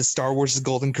podcast. Is Star Wars is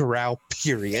Golden Corral.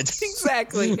 Period.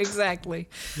 Exactly.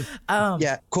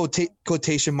 Yeah.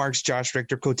 Quotation marks Josh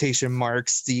Rictor. Quotation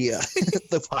marks the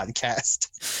the podcast.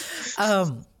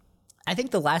 I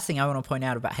think the last thing I want to point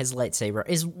out about his lightsaber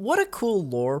is what a cool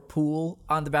lore pool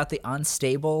about the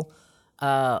unstable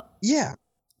kyber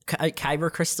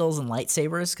crystals and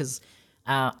lightsabers, because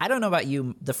I don't know about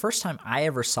you, the first time I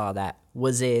ever saw that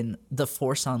was in The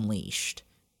Force Unleashed.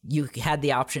 You had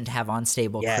the option to have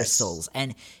unstable crystals,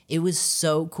 and it was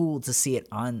so cool to see it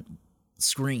on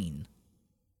screen.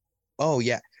 Oh,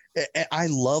 yeah. I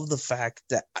love the fact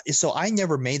that so I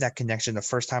never made that connection the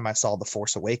first time I saw the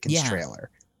Force Awakens trailer.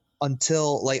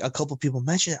 Until like a couple people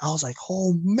mentioned it, I was like,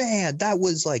 "Oh man, that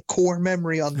was like core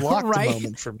memory unlocked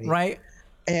moment for me." Right.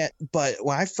 But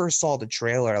when I first saw the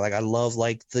trailer, like I love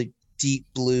like the deep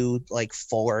blue like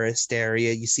forest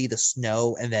area. You see the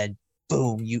snow, and then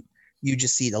boom, you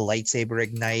just see the lightsaber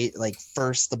ignite. Like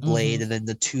first the blade, and then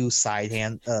the two side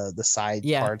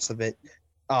parts of it.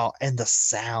 Oh, and the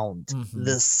sound,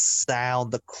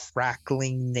 the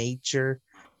crackling nature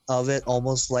of it,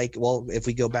 almost like, well, if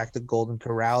we go back to Golden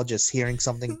Corral, just hearing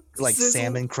something like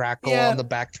salmon crackle on the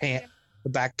back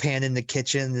pan in the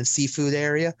kitchen, the seafood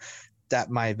area, that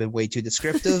might have been way too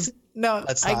descriptive. No,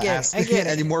 let's not ask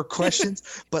any more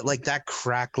questions. But like that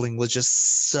crackling was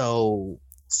just so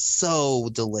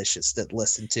delicious to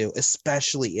listen to,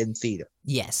 especially in theater.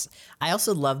 Yes, I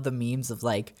also love the memes of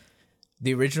like,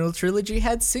 the original trilogy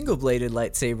had single-bladed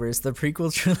lightsabers, the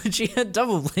prequel trilogy had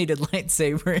double-bladed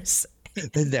lightsabers.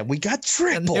 And then we got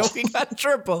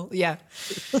triple. Yeah.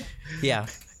 Yeah.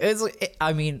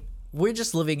 I mean, we're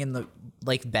just living in the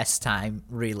like best time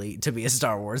really to be a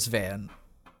Star Wars fan.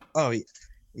 Oh,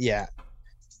 yeah.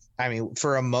 I mean,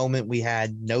 for a moment we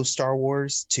had no Star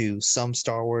Wars to some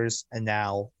Star Wars, and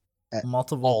now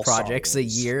multiple projects a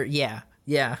year.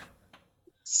 Yeah.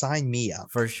 Sign me up.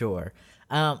 For sure.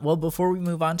 Well, before we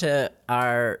move on to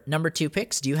our number 2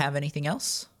 picks, do you have anything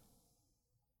else?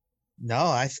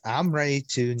 No, I'm ready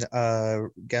to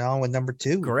get on with number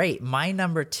 2. Great. My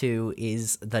number 2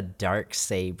 is the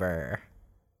Darksaber.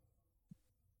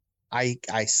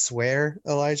 I swear,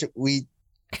 Elijah,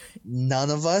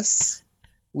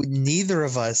 neither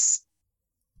of us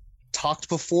talked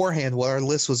beforehand what our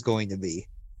list was going to be.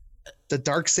 The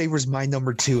Darksaber's my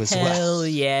number 2 as well. Hell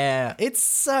yeah. It's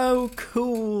so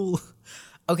cool.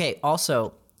 Okay,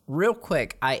 also, real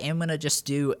quick, I am going to just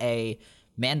do a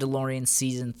Mandalorian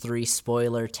Season 3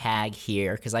 spoiler tag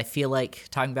here, because I feel like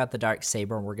talking about the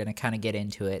Darksaber, we're going to kind of get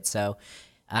into it. So,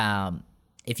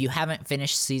 if you haven't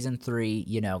finished Season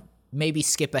 3, maybe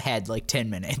skip ahead like 10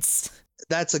 minutes.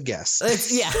 That's a guess.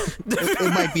 Yeah.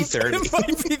 It might be 30. It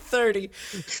might be 30.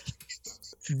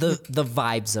 The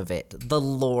vibes of it, the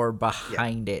lore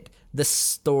behind it, the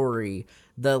story,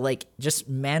 the like just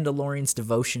Mandalorian's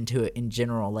devotion to it in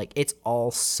general, like it's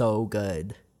all so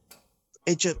good.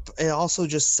 It also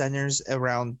just centers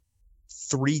around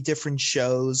 3 different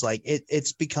shows. Like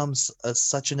it's becomes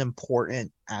such an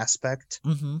important aspect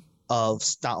of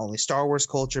not only Star Wars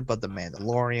culture but the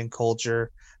Mandalorian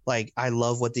culture. Like I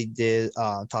love what they did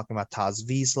talking about Taz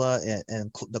Vizsla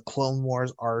and the Clone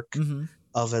Wars arc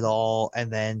of it all, and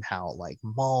then how like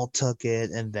Maul took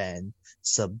it, and then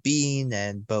Sabine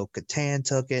and Bo-Katan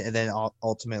took it, and then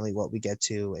ultimately what we get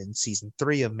to in Season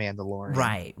 3 of Mandalorian.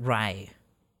 Right.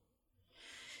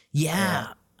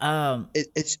 Yeah.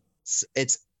 It's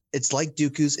like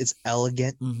Dooku's. It's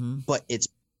elegant, but it's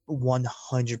 100%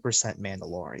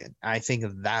 Mandalorian. I think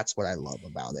that's what I love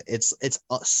about it. It's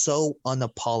so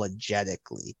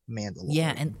unapologetically Mandalorian.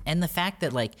 Yeah, and the fact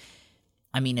that like,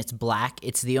 I mean, it's black.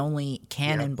 It's the only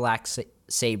canon black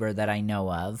saber that I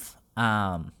know of.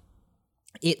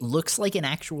 It looks like an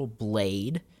actual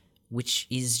blade, which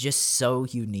is just so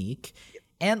unique.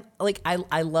 And like,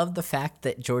 I love the fact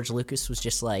that George Lucas was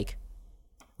just like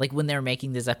when they were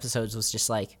making these episodes was just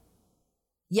like,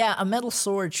 yeah, a metal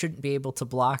sword shouldn't be able to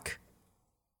block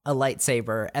a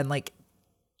lightsaber. And like,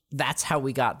 that's how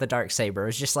we got the Darksaber.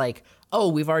 It's just like, oh,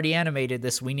 we've already animated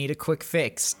this, we need a quick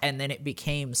fix. And then it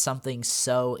became something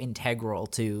so integral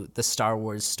to the Star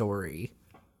Wars story.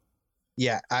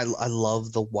 Yeah, I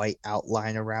love the white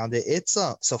outline around it. It's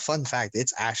so fun fact,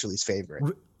 it's Ashley's favorite.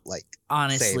 Like,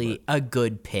 honestly, saber. a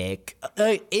good pick.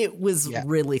 It was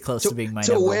really close to being my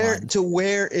number one. To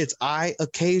where it's, I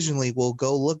occasionally will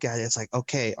go look at it. It's like,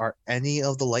 okay, are any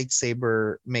of the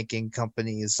lightsaber making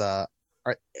companies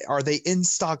are they in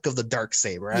stock of the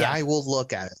Darksaber? And I will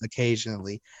look at it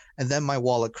occasionally, and then my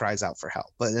wallet cries out for help.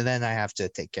 But then I have to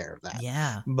take care of that.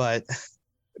 Yeah. But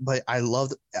I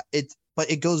love it. But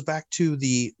it goes back to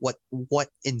the what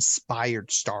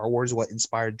inspired Star Wars, what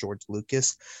inspired George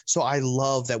Lucas. So I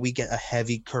love that we get a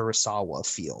heavy Kurosawa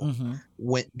feel,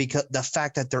 because the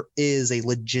fact that there is a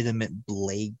legitimate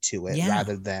blade to it,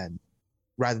 rather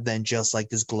than just like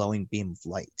this glowing beam of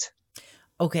light.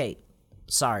 Okay,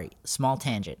 sorry, small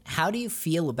tangent. How do you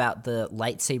feel about the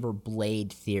lightsaber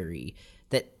blade theory?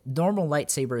 That normal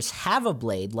lightsabers have a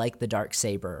blade like the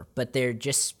Darksaber, but they're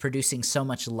just producing so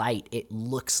much light it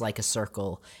looks like a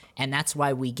circle. And that's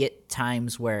why we get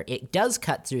times where it does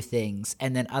cut through things,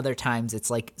 and then other times it's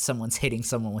like someone's hitting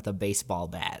someone with a baseball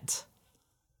bat.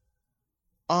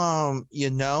 You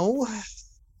know,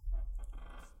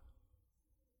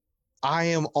 I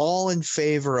am all in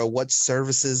favor of what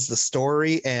services the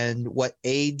story and what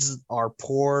aids our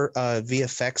poor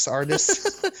VFX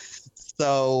artists.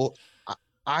 So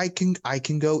I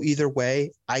can go either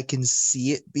way. I can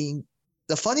see it being.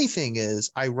 The funny thing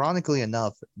is, ironically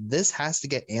enough, this has to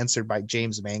get answered by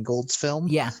James Mangold's film.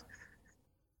 Yeah.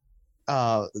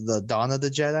 The Dawn of the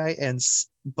Jedi,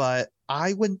 but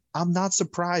I'm not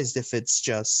surprised if it's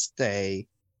just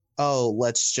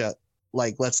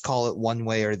let's call it one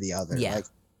way or the other. Yeah. Like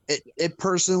it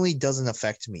personally doesn't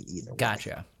affect me either way.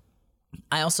 Gotcha.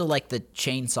 I also like the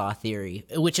chainsaw theory,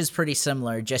 which is pretty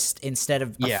similar. Just instead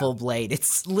of a full blade,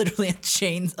 it's literally a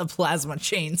plasma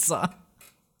chainsaw.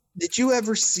 Did you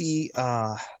ever see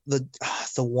the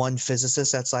one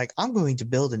physicist that's like, I'm going to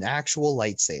build an actual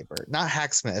lightsaber, not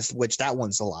Hacksmith, which that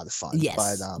one's a lot of fun.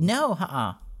 Yes. But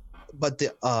no. But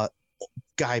the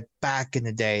guy back in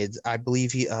the day, I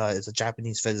believe he is a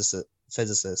Japanese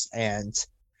physicist, and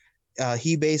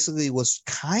he basically was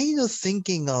kind of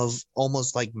thinking of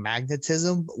almost like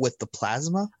magnetism with the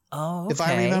plasma. Oh, okay. If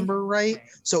I remember right.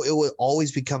 So it would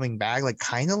always be coming back, like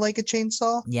kind of like a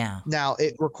chainsaw. Yeah. Now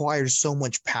it requires so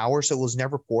much power, so it was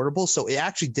never portable. So it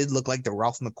actually did look like the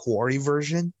Ralph McQuarrie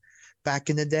version back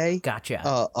in the day. Gotcha.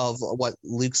 Of what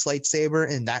Luke's lightsaber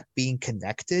and that being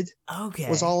connected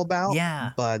was all about.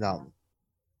 Yeah. But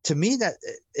to me, that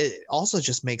it also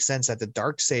just makes sense that the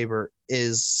Darksaber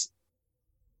is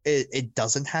it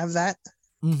doesn't have that.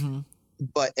 Mm-hmm.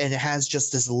 And it has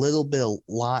just this little bit of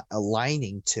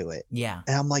lining to it. Yeah.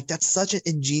 And I'm like, that's such an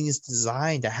ingenious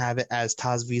design to have it as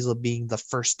Taz Vizsla being the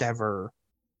first ever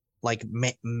like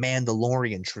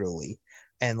Mandalorian truly.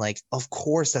 And like, of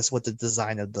course, that's what the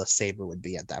design of the saber would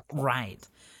be at that point. Right.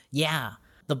 Yeah.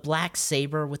 The black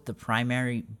saber with the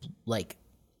primary, like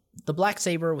the black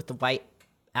saber with the white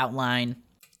outline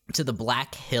to the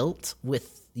black hilt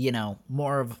with,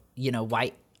 more of,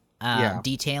 white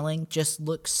detailing just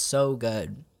looks so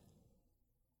good.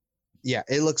 Yeah,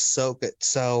 it looks so good.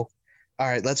 So, all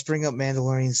right, let's bring up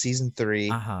Mandalorian season 3.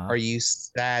 Are you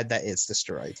sad that it's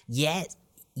destroyed?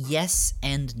 Yes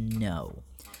and no.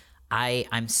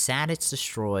 I'm sad it's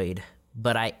destroyed,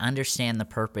 but I understand the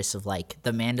purpose of like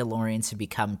the Mandalorians have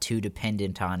become too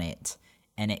dependent on it,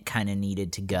 and it kind of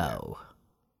needed to go.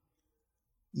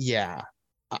 Yeah,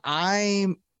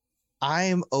 I'm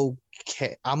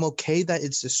okay. I'm okay that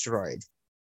it's destroyed.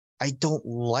 I don't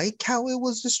like how it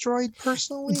was destroyed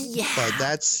personally. Yeah,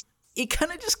 but it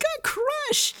kind of just got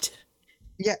crushed.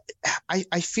 Yeah,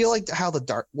 I feel like how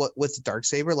with the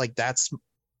Darksaber, like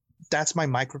that's my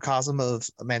microcosm of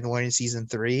Mandalorian season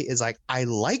 3 is like, I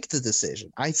like the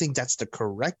decision. I think that's the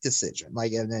correct decision.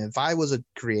 Like, and if I was a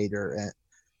creator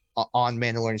on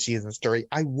Mandalorian season 3,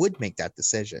 I would make that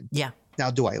decision. Yeah. Now,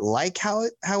 do I like how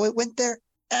it went there?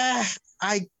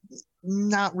 I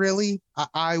not really.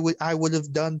 I would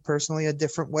have done personally a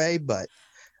different way, but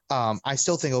I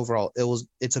still think overall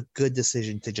it's a good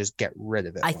decision to just get rid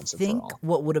of it. I think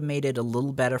what would have made it a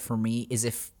little better for me is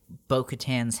if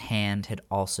Bo-Katan's hand had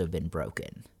also been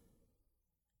broken.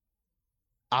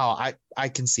 Oh, I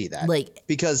can see that. Like,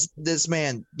 because this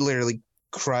man literally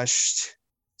crushed.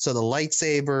 So the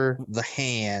lightsaber, the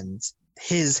hand,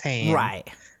 his hand, right?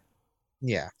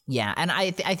 Yeah, yeah, and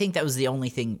I think that was the only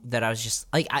thing that I was just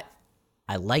like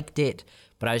I liked it,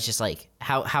 but I was just like,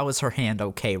 how is her hand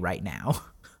okay right now?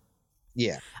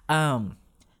 Yeah.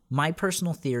 My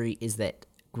personal theory is that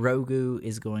Grogu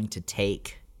is going to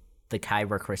take the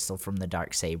Kyber crystal from the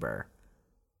Darksaber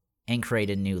and create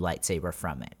a new lightsaber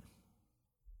from it.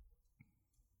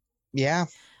 Yeah,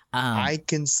 I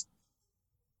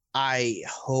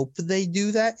hope they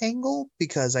do that angle,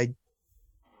 because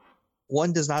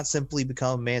one does not simply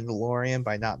become Mandalorian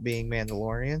by not being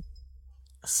Mandalorian.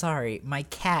 Sorry, my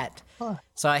cat. Huh.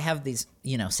 So I have these,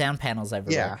 sound panels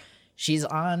everywhere. Yeah. She's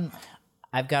on.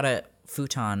 I've got a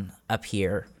futon up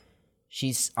here.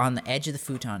 She's on the edge of the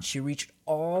futon. She reached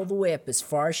all the way up as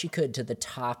far as she could to the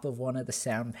top of one of the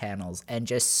sound panels and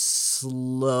just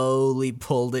slowly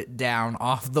pulled it down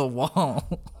off the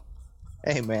wall.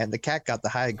 Hey, man, the cat got the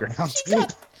high ground.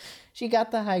 She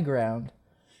got the high ground.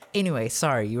 Anyway,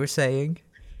 sorry, you were saying?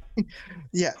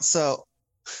 Yeah, so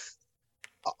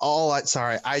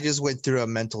I just went through a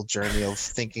mental journey of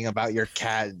thinking about your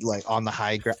cat like on the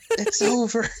high ground. It's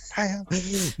over.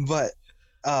 But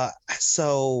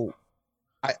so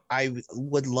I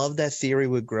would love that theory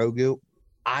with Grogu.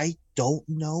 I don't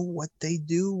know what they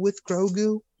do with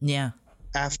Grogu. Yeah.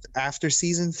 After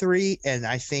season 3, and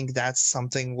I think that's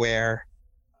something where,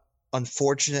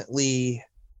 unfortunately,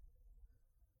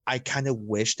 I kind of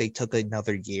wish they took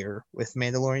another year with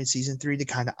Mandalorian season 3 to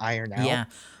kind of iron out. Yeah.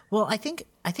 Well, I think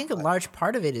a large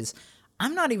part of it is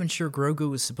I'm not even sure Grogu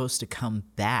was supposed to come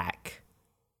back.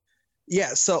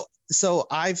 Yeah, so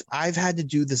I've had to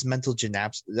do this mental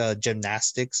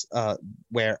gymnastics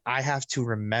where I have to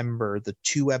remember the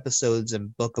 2 episodes in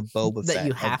Book of Boba Fett that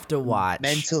you have to watch.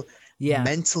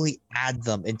 Mentally add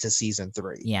them into season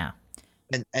 3. Yeah.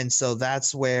 And so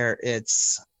that's where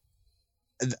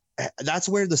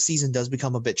the season does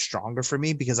become a bit stronger for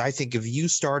me, because I think if you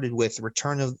started with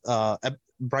Return of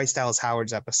Bryce Dallas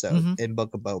Howard's episode in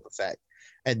Book of Boba Fett,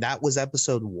 and that was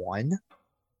episode 1,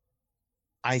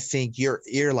 I think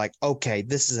you're like, okay,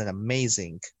 this is an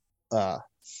amazing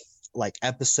like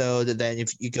episode. And then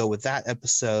if you go with that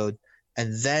episode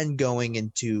and then going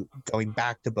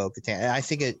back to Bo-Katan, I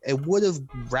think it would have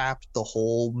wrapped the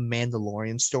whole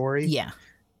Mandalorian story. Yeah.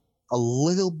 A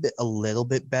little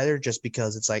bit better, just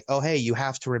because it's like, oh, hey, you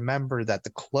have to remember that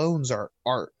the clones are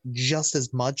just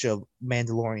as much of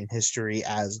Mandalorian history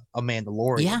as a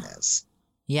Mandalorian is.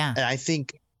 Yeah. And I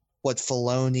think what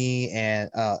Filoni and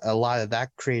a lot of that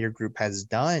creator group has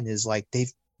done is like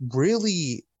they've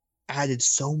really added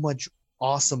so much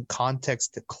awesome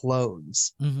context to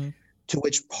clones, to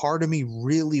which part of me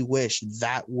really wish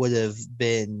that would have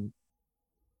been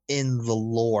in the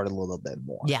lore a little bit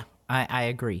more. Yeah, I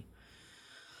agree.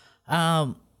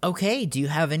 Okay, do you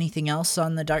have anything else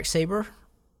on the Darksaber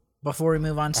before we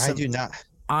move on to some I do not.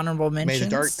 honorable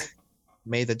mentions?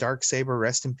 May the Darksaber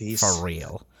rest in peace. For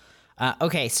real.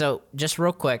 Okay, so just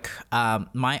real quick,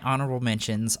 my honorable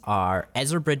mentions are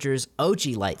Ezra Bridger's OG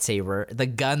lightsaber, the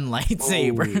gun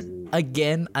lightsaber. Ooh.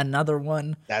 Again, another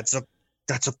one. That's a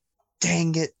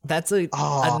dang it. That's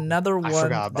another one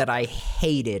that I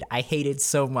hated. I hated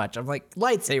so much. I'm like,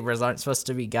 lightsabers aren't supposed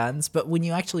to be guns, but when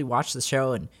you actually watch the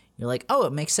show and you're like, oh,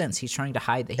 it makes sense. He's trying to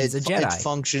hide that he's a Jedi. It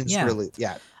functions really,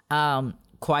 yeah.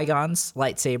 Qui-Gon's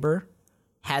lightsaber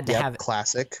had to have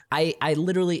classic. I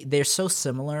literally, they're so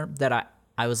similar that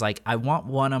I was like, I want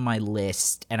one on my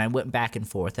list, and I went back and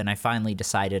forth, and I finally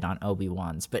decided on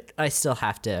Obi-Wan's, but I still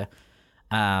have to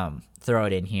throw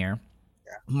it in here.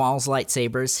 Yeah. Maul's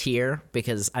lightsabers here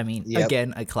because, I mean,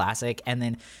 again, a classic. And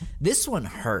then this one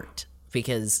hurt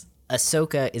because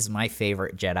Ahsoka is my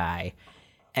favorite Jedi,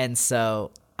 and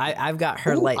so I've got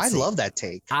her lightsaber. I love that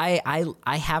take. I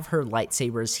have her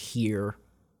lightsabers here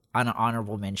on an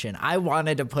honorable mention. I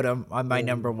wanted to put them on my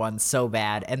number 1 so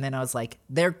bad, and then I was like,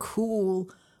 they're cool,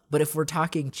 but if we're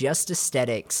talking just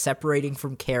aesthetics, separating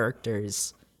from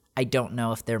characters, I don't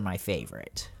know if they're my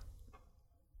favorite.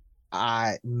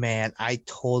 I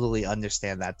totally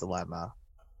understand that dilemma.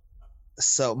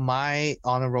 So my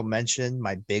honorable mention,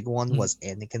 my big one, was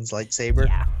Anakin's lightsaber.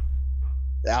 Yeah.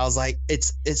 I was like,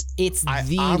 it's the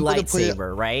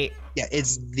lightsaber, right? Yeah,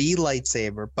 it's the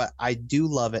lightsaber, but I do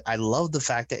love it. I love the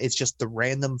fact that it's just the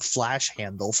random flash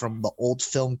handle from the old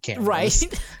film cameras.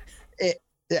 Right.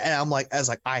 And I was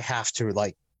like, I have to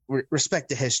like respect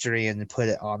the history and put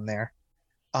it on there.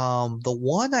 The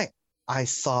one I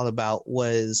thought about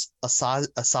was Asajj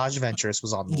Ventress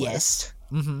was on the list.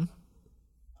 Mm-hmm.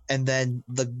 And then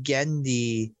the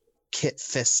Genndy Kit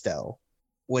Fisto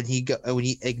when he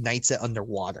ignites it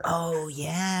underwater. Oh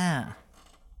yeah.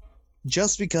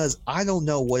 Just because I don't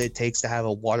know what it takes to have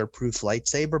a waterproof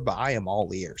lightsaber, but I am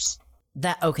all ears.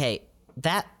 That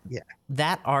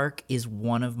arc is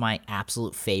one of my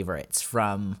absolute favorites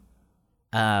from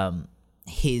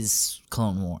his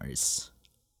Clone Wars.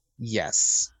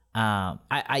 Yes.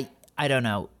 I I don't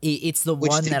know. It's the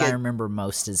one that I remember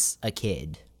most as a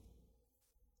kid.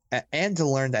 And to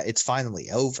learn that it's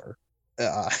finally over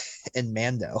in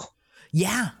Mando.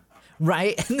 Yeah,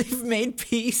 right? And they've made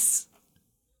peace.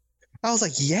 I was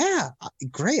like, yeah,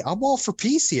 great. I'm all for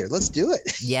peace here. Let's do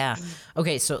it. Yeah.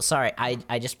 Okay, so sorry.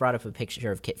 I just brought up a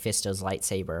picture of Kit Fisto's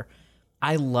lightsaber.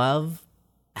 I love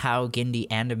how Genndy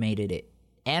animated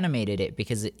it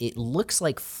because it looks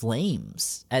like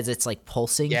flames as it's like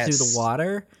pulsing through the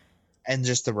water. And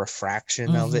just the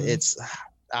refraction of it.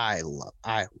 I love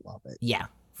it. Yeah,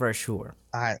 for sure.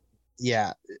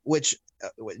 Which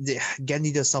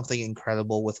Genndy does something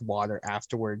incredible with water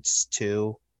afterwards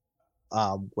too,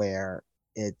 where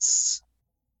it's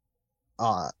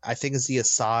I think it's the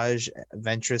Asajj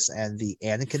Ventress and the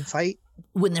Anakin fight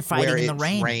when they're fighting in the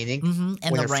rain, raining,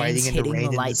 and the rain's hitting the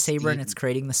lightsaber and it's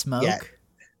creating the smoke.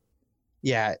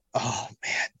 Yeah. Oh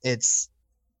man, it's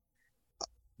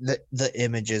the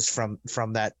images from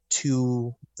that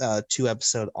two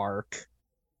episode arc.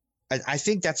 I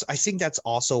think that's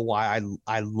also why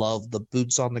I love the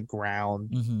boots on the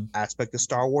ground aspect of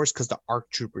Star Wars, because the ARC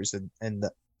troopers in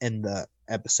the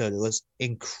episode, it was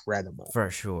incredible. For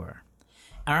sure.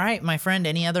 All right, my friend,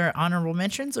 any other honorable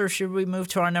mentions, or should we move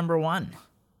to our number one?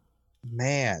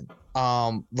 Man,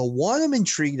 the one I'm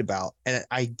intrigued about, and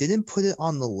I didn't put it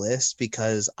on the list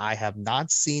because I have not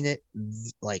seen it,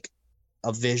 like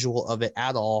a visual of it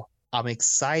at all. I'm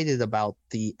excited about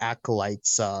the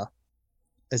Acolytes.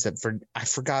 Is it for? I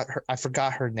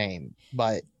forgot her name,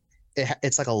 but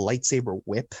it's like a lightsaber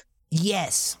whip.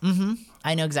 Yes.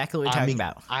 I know exactly what you're talking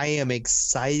about. I am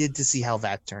excited to see how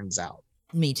that turns out.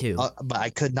 Me too. But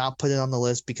I could not put it on the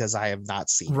list because I have not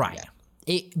seen it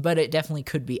yet. But it definitely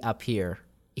could be up here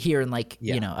in like,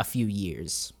 a few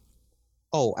years.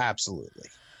 Oh, absolutely.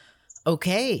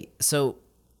 Okay. So,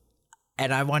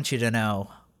 and I want you to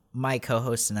know, my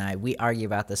co-host and I, we argue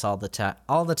about this all the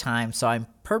time. So I'm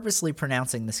purposely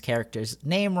pronouncing this character's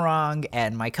name wrong,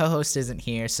 and my co-host isn't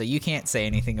here, so you can't say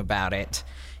anything about it.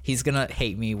 He's gonna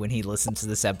hate me when he listens to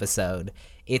this episode.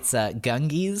 It's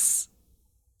Gungi's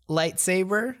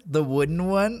lightsaber, the wooden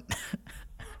one.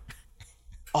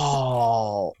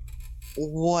 Oh,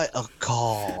 what a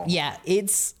call. Yeah,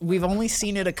 we've only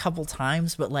seen it a couple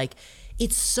times, but like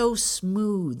it's so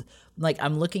smooth. Like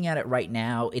I'm looking at it right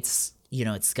now. It's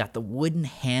got the wooden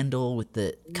handle with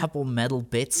the couple metal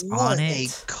bits on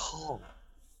it.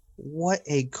 What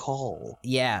a call.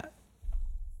 Yeah.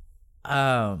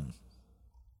 I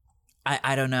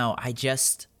don't know. I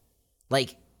just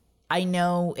I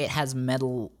know it has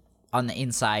metal on the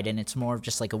inside and it's more of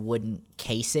just like a wooden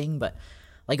casing, but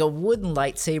like a wooden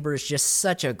lightsaber is just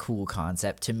such a cool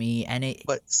concept to me, and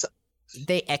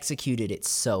they executed it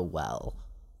so well.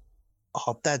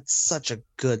 Oh, that's such a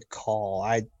good call.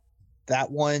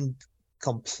 That one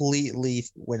completely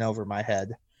went over my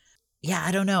head. Yeah,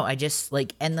 I don't know. I just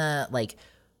and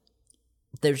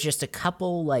there's just a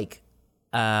couple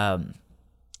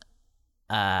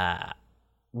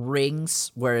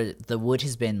rings where the wood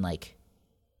has been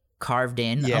carved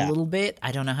in a little bit.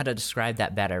 I don't know how to describe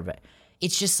that better, but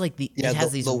it's just it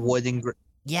has these the wood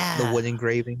the wood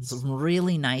engravings. Some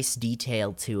really nice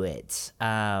detail to it.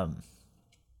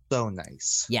 So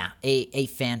nice. Yeah, a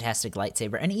fantastic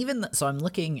lightsaber. And even so I'm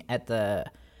looking at the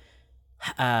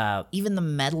even the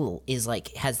metal is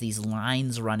has these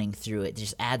lines running through it. It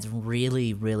just adds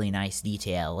really, really nice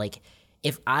detail.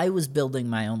 If I was building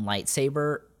my own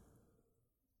lightsaber,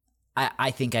 I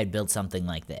think I'd build something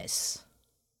like this.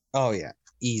 Oh yeah,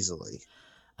 easily.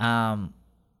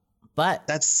 But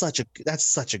that's such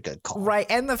a good call. Right,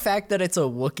 and the fact that it's a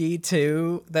Wookiee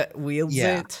too that wields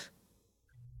it.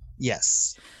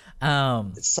 Yes.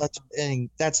 It's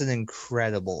that's an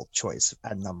incredible choice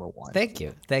at number one. Thank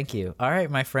you. All right,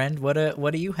 my friend, what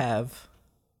do you have?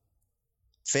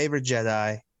 Favorite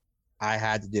Jedi, I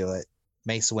had to do it.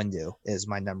 Mace Windu is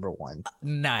my number one.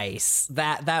 Nice.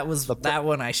 That was that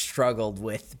one I struggled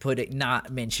with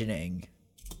not mentioning.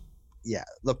 Yeah,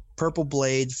 the purple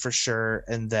blade for sure,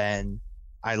 and then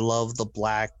I love the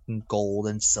black and gold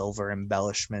and silver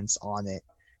embellishments on it.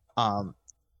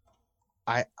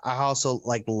 I also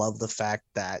love the fact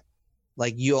that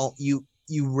you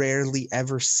rarely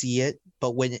ever see it,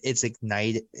 but when it's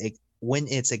ignited, it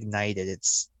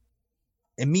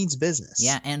means business.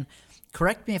 Yeah, and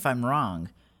correct me if I'm wrong.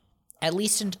 At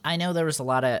least I know there was a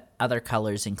lot of other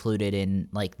colors included in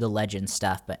the legend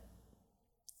stuff, but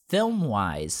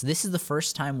film-wise, this is the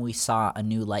first time we saw a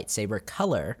new lightsaber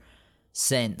color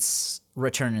since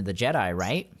Return of the Jedi,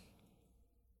 right?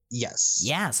 Yes.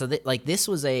 Yeah, so this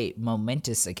was a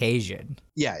momentous occasion.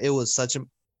 Yeah, it was such a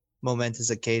momentous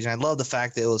occasion. I love the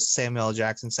fact that it was Samuel L.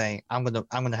 Jackson saying, "I'm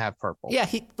gonna have purple." Yeah,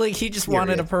 he just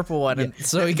wanted a purple one, and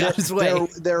so he got his way.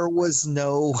 There was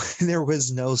no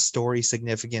story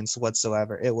significance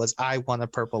whatsoever. It was, I want a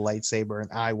purple lightsaber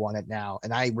and I want it now.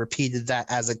 And I repeated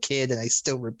that as a kid, and I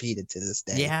still repeat it to this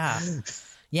day. Yeah.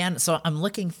 Yeah, and so I'm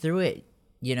looking through it,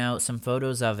 some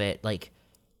photos of it, like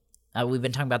we've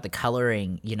been talking about the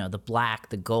coloring, the black,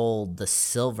 the gold, the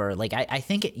silver. Like I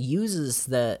think it uses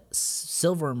the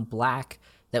silver and black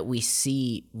that we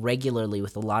see regularly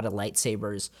with a lot of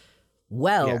lightsabers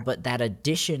but that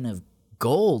addition of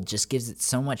gold just gives it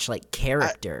so much like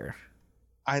character.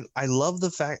 I love the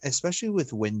fact, especially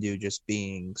with Windu just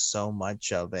being so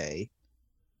much of a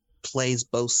plays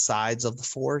both sides of the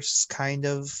Force kind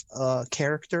of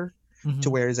character.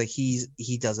 To where it's like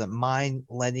he doesn't mind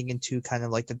letting into kind of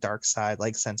like the dark side,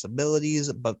 like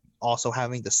sensibilities, but also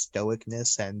having the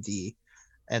stoicness and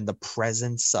the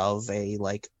presence of a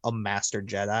master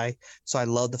Jedi. So I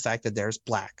love the fact that there's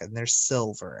black and there's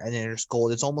silver and there's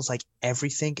gold. It's almost like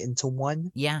everything into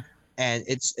one. Yeah. And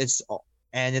it's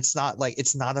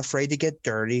not afraid to get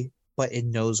dirty, but it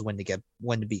knows when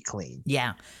to be clean.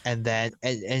 Yeah. And then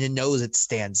and it knows it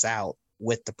stands out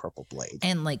with the purple blade.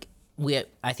 And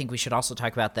I think we should also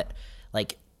talk about that,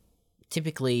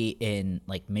 typically in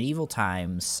medieval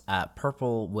times,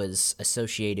 purple was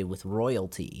associated with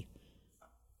royalty.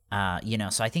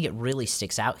 So I think it really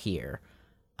sticks out here.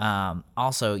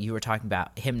 Also, you were talking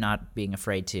about him not being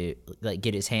afraid to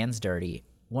get his hands dirty.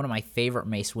 One of my favorite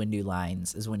Mace Windu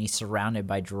lines is when he's surrounded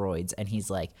by droids and he's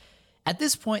like, "At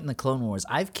this point in the Clone Wars,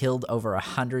 I've killed over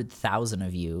 100,000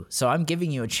 of you, so I'm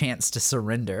giving you a chance to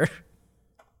surrender."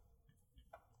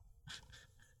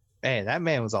 Man, that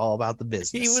man was all about the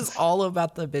business. He was all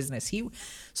about the business.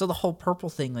 So the whole purple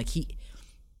thing,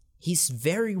 he's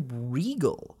very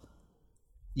regal.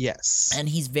 Yes. And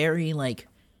he's very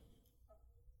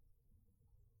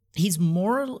he's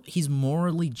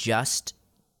morally just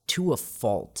to a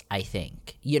fault, I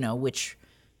think. Which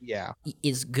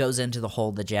goes into the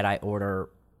the Jedi Order,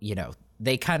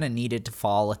 they kind of needed to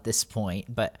fall at this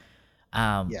point, but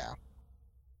and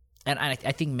I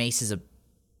think Mace is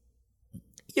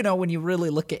when you really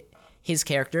look at his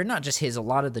character, not just a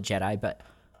lot of the Jedi, but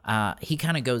he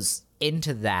kind of goes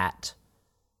into that.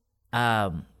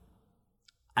 I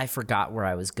forgot where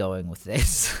I was going with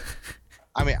this.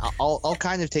 I mean, I'll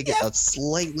kind of take it a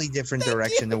slightly different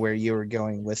direction to where you were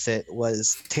going with it.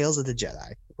 Was Tales of the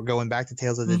Jedi. We're going back to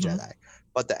Tales of the Jedi,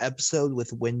 but the episode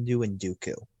with Windu and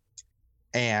Dooku,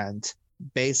 and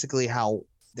basically how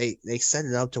they set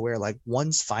it up to where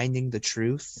one's finding the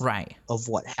truth of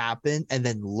what happened and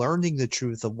then learning the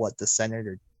truth of what the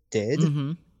senator did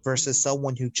versus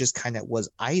someone who just kind of was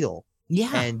idle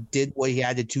and did what he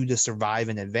had to do to survive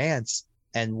and advance.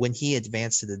 And when he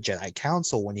advanced to the Jedi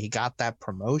Council, when he got that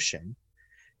promotion,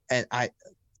 and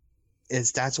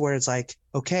that's where it's like,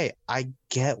 okay, I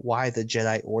get why the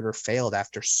Jedi Order failed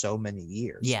after so many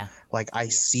years. Yeah. I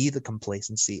see the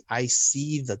complacency. I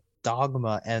see the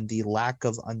dogma and the lack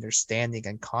of understanding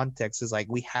and context. Is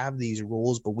we have these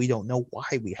rules, but we don't know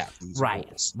why we have these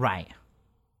rules. Right.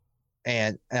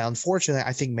 And unfortunately,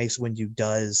 I think Mace Windu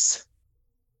does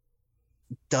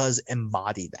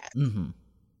embody that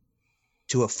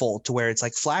to a full, to where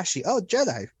it's flashy. Oh,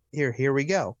 Jedi, here we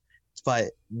go.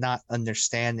 But not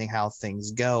understanding how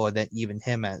things go, and then even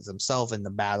him as himself in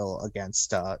the battle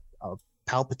against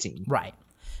Palpatine. Right.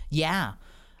 Yeah.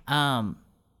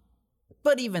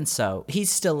 But even so,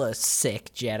 he's still a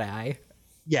sick Jedi.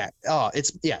 Yeah. Oh,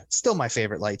 it's still my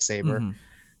favorite lightsaber.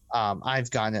 I've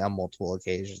gotten it on multiple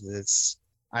occasions.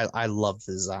 I love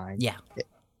the design. Yeah.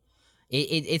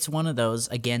 It's one of those,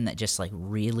 again, that just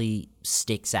really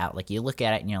sticks out. You look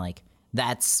at it and you're like,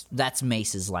 that's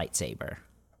Mace's lightsaber.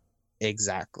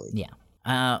 Exactly. Yeah.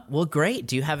 Well, great.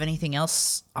 Do you have anything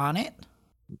else on it?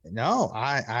 No,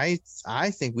 I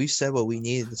think we've said what we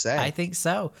needed to say. I think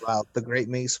so. About the great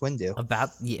Mace Windu.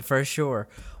 For sure.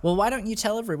 Well, why don't you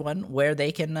tell everyone where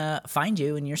they can find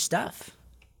you and your stuff?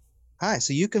 Hi,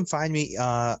 so you can find me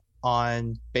on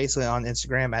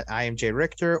Instagram at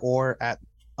IamJRictor or at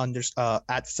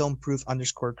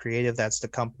filmproof_creative. That's the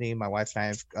company my wife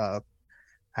and I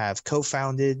have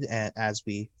co-founded, and as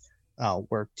we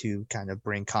work to kind of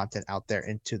bring content out there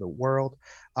into the world.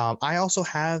 I also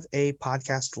have a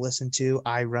podcast to listen to.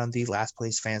 I run the Last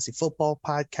Place Fantasy Football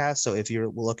podcast. So if you're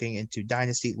looking into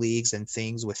dynasty leagues and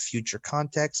things with future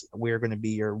context, we're going to be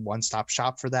your one-stop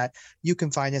shop for that. You can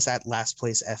find us at Last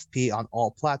Place FP on all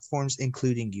platforms,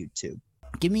 including YouTube.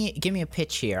 Give me a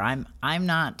pitch here. I am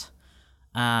not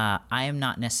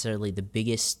necessarily the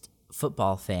biggest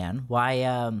football fan.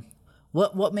 Why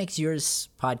What makes yours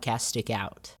podcast stick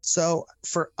out? So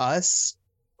for us,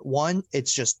 one,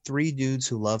 it's just three dudes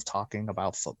who love talking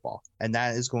about football. And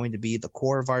that is going to be the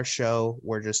core of our show.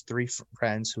 We're just three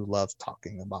friends who love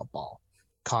talking about ball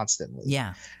constantly.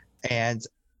 Yeah.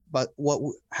 But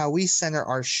how we center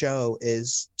our show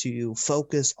is to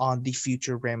focus on the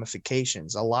future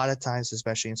ramifications. A lot of times,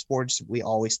 especially in sports, we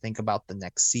always think about the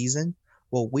next season.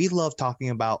 Well, we love talking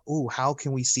about, how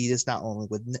can we see this not only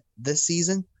with this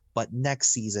season, but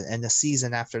next season and the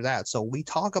season after that. So we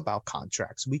talk about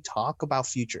contracts, we talk about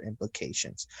future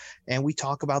implications, and we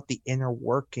talk about the inner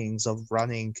workings of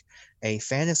running a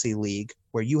fantasy league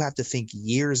where you have to think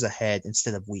years ahead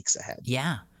instead of weeks ahead.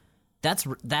 Yeah,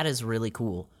 that is really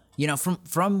cool. You know,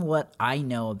 from what I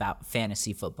know about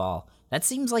fantasy football, that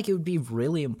seems like it would be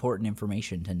really important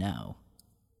information to know.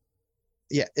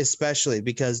 Yeah, especially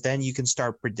because then you can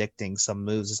start predicting some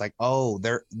moves. It's like,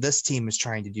 this team is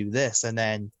trying to do this, and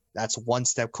then that's one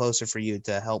step closer for you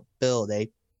to help build a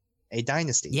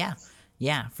dynasty.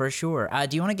 Yeah, for sure.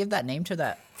 Do you want to give that name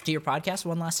to your podcast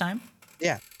one last time?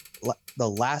 Yeah, the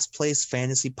Last Place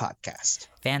Fantasy Podcast.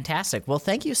 Fantastic. Well,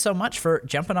 thank you so much for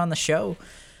jumping on the show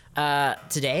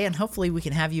today, and hopefully we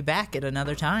can have you back at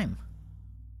another time.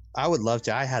 I would love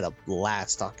to. I had a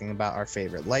blast talking about our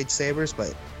favorite lightsabers,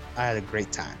 but I had a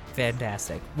great time.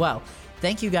 Fantastic. Well,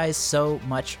 thank you guys so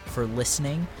much for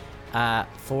listening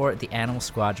for the Animal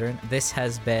Squadron. This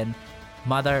has been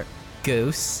Mother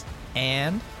Goose,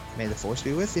 and may the Force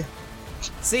be with you.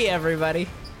 See you, everybody.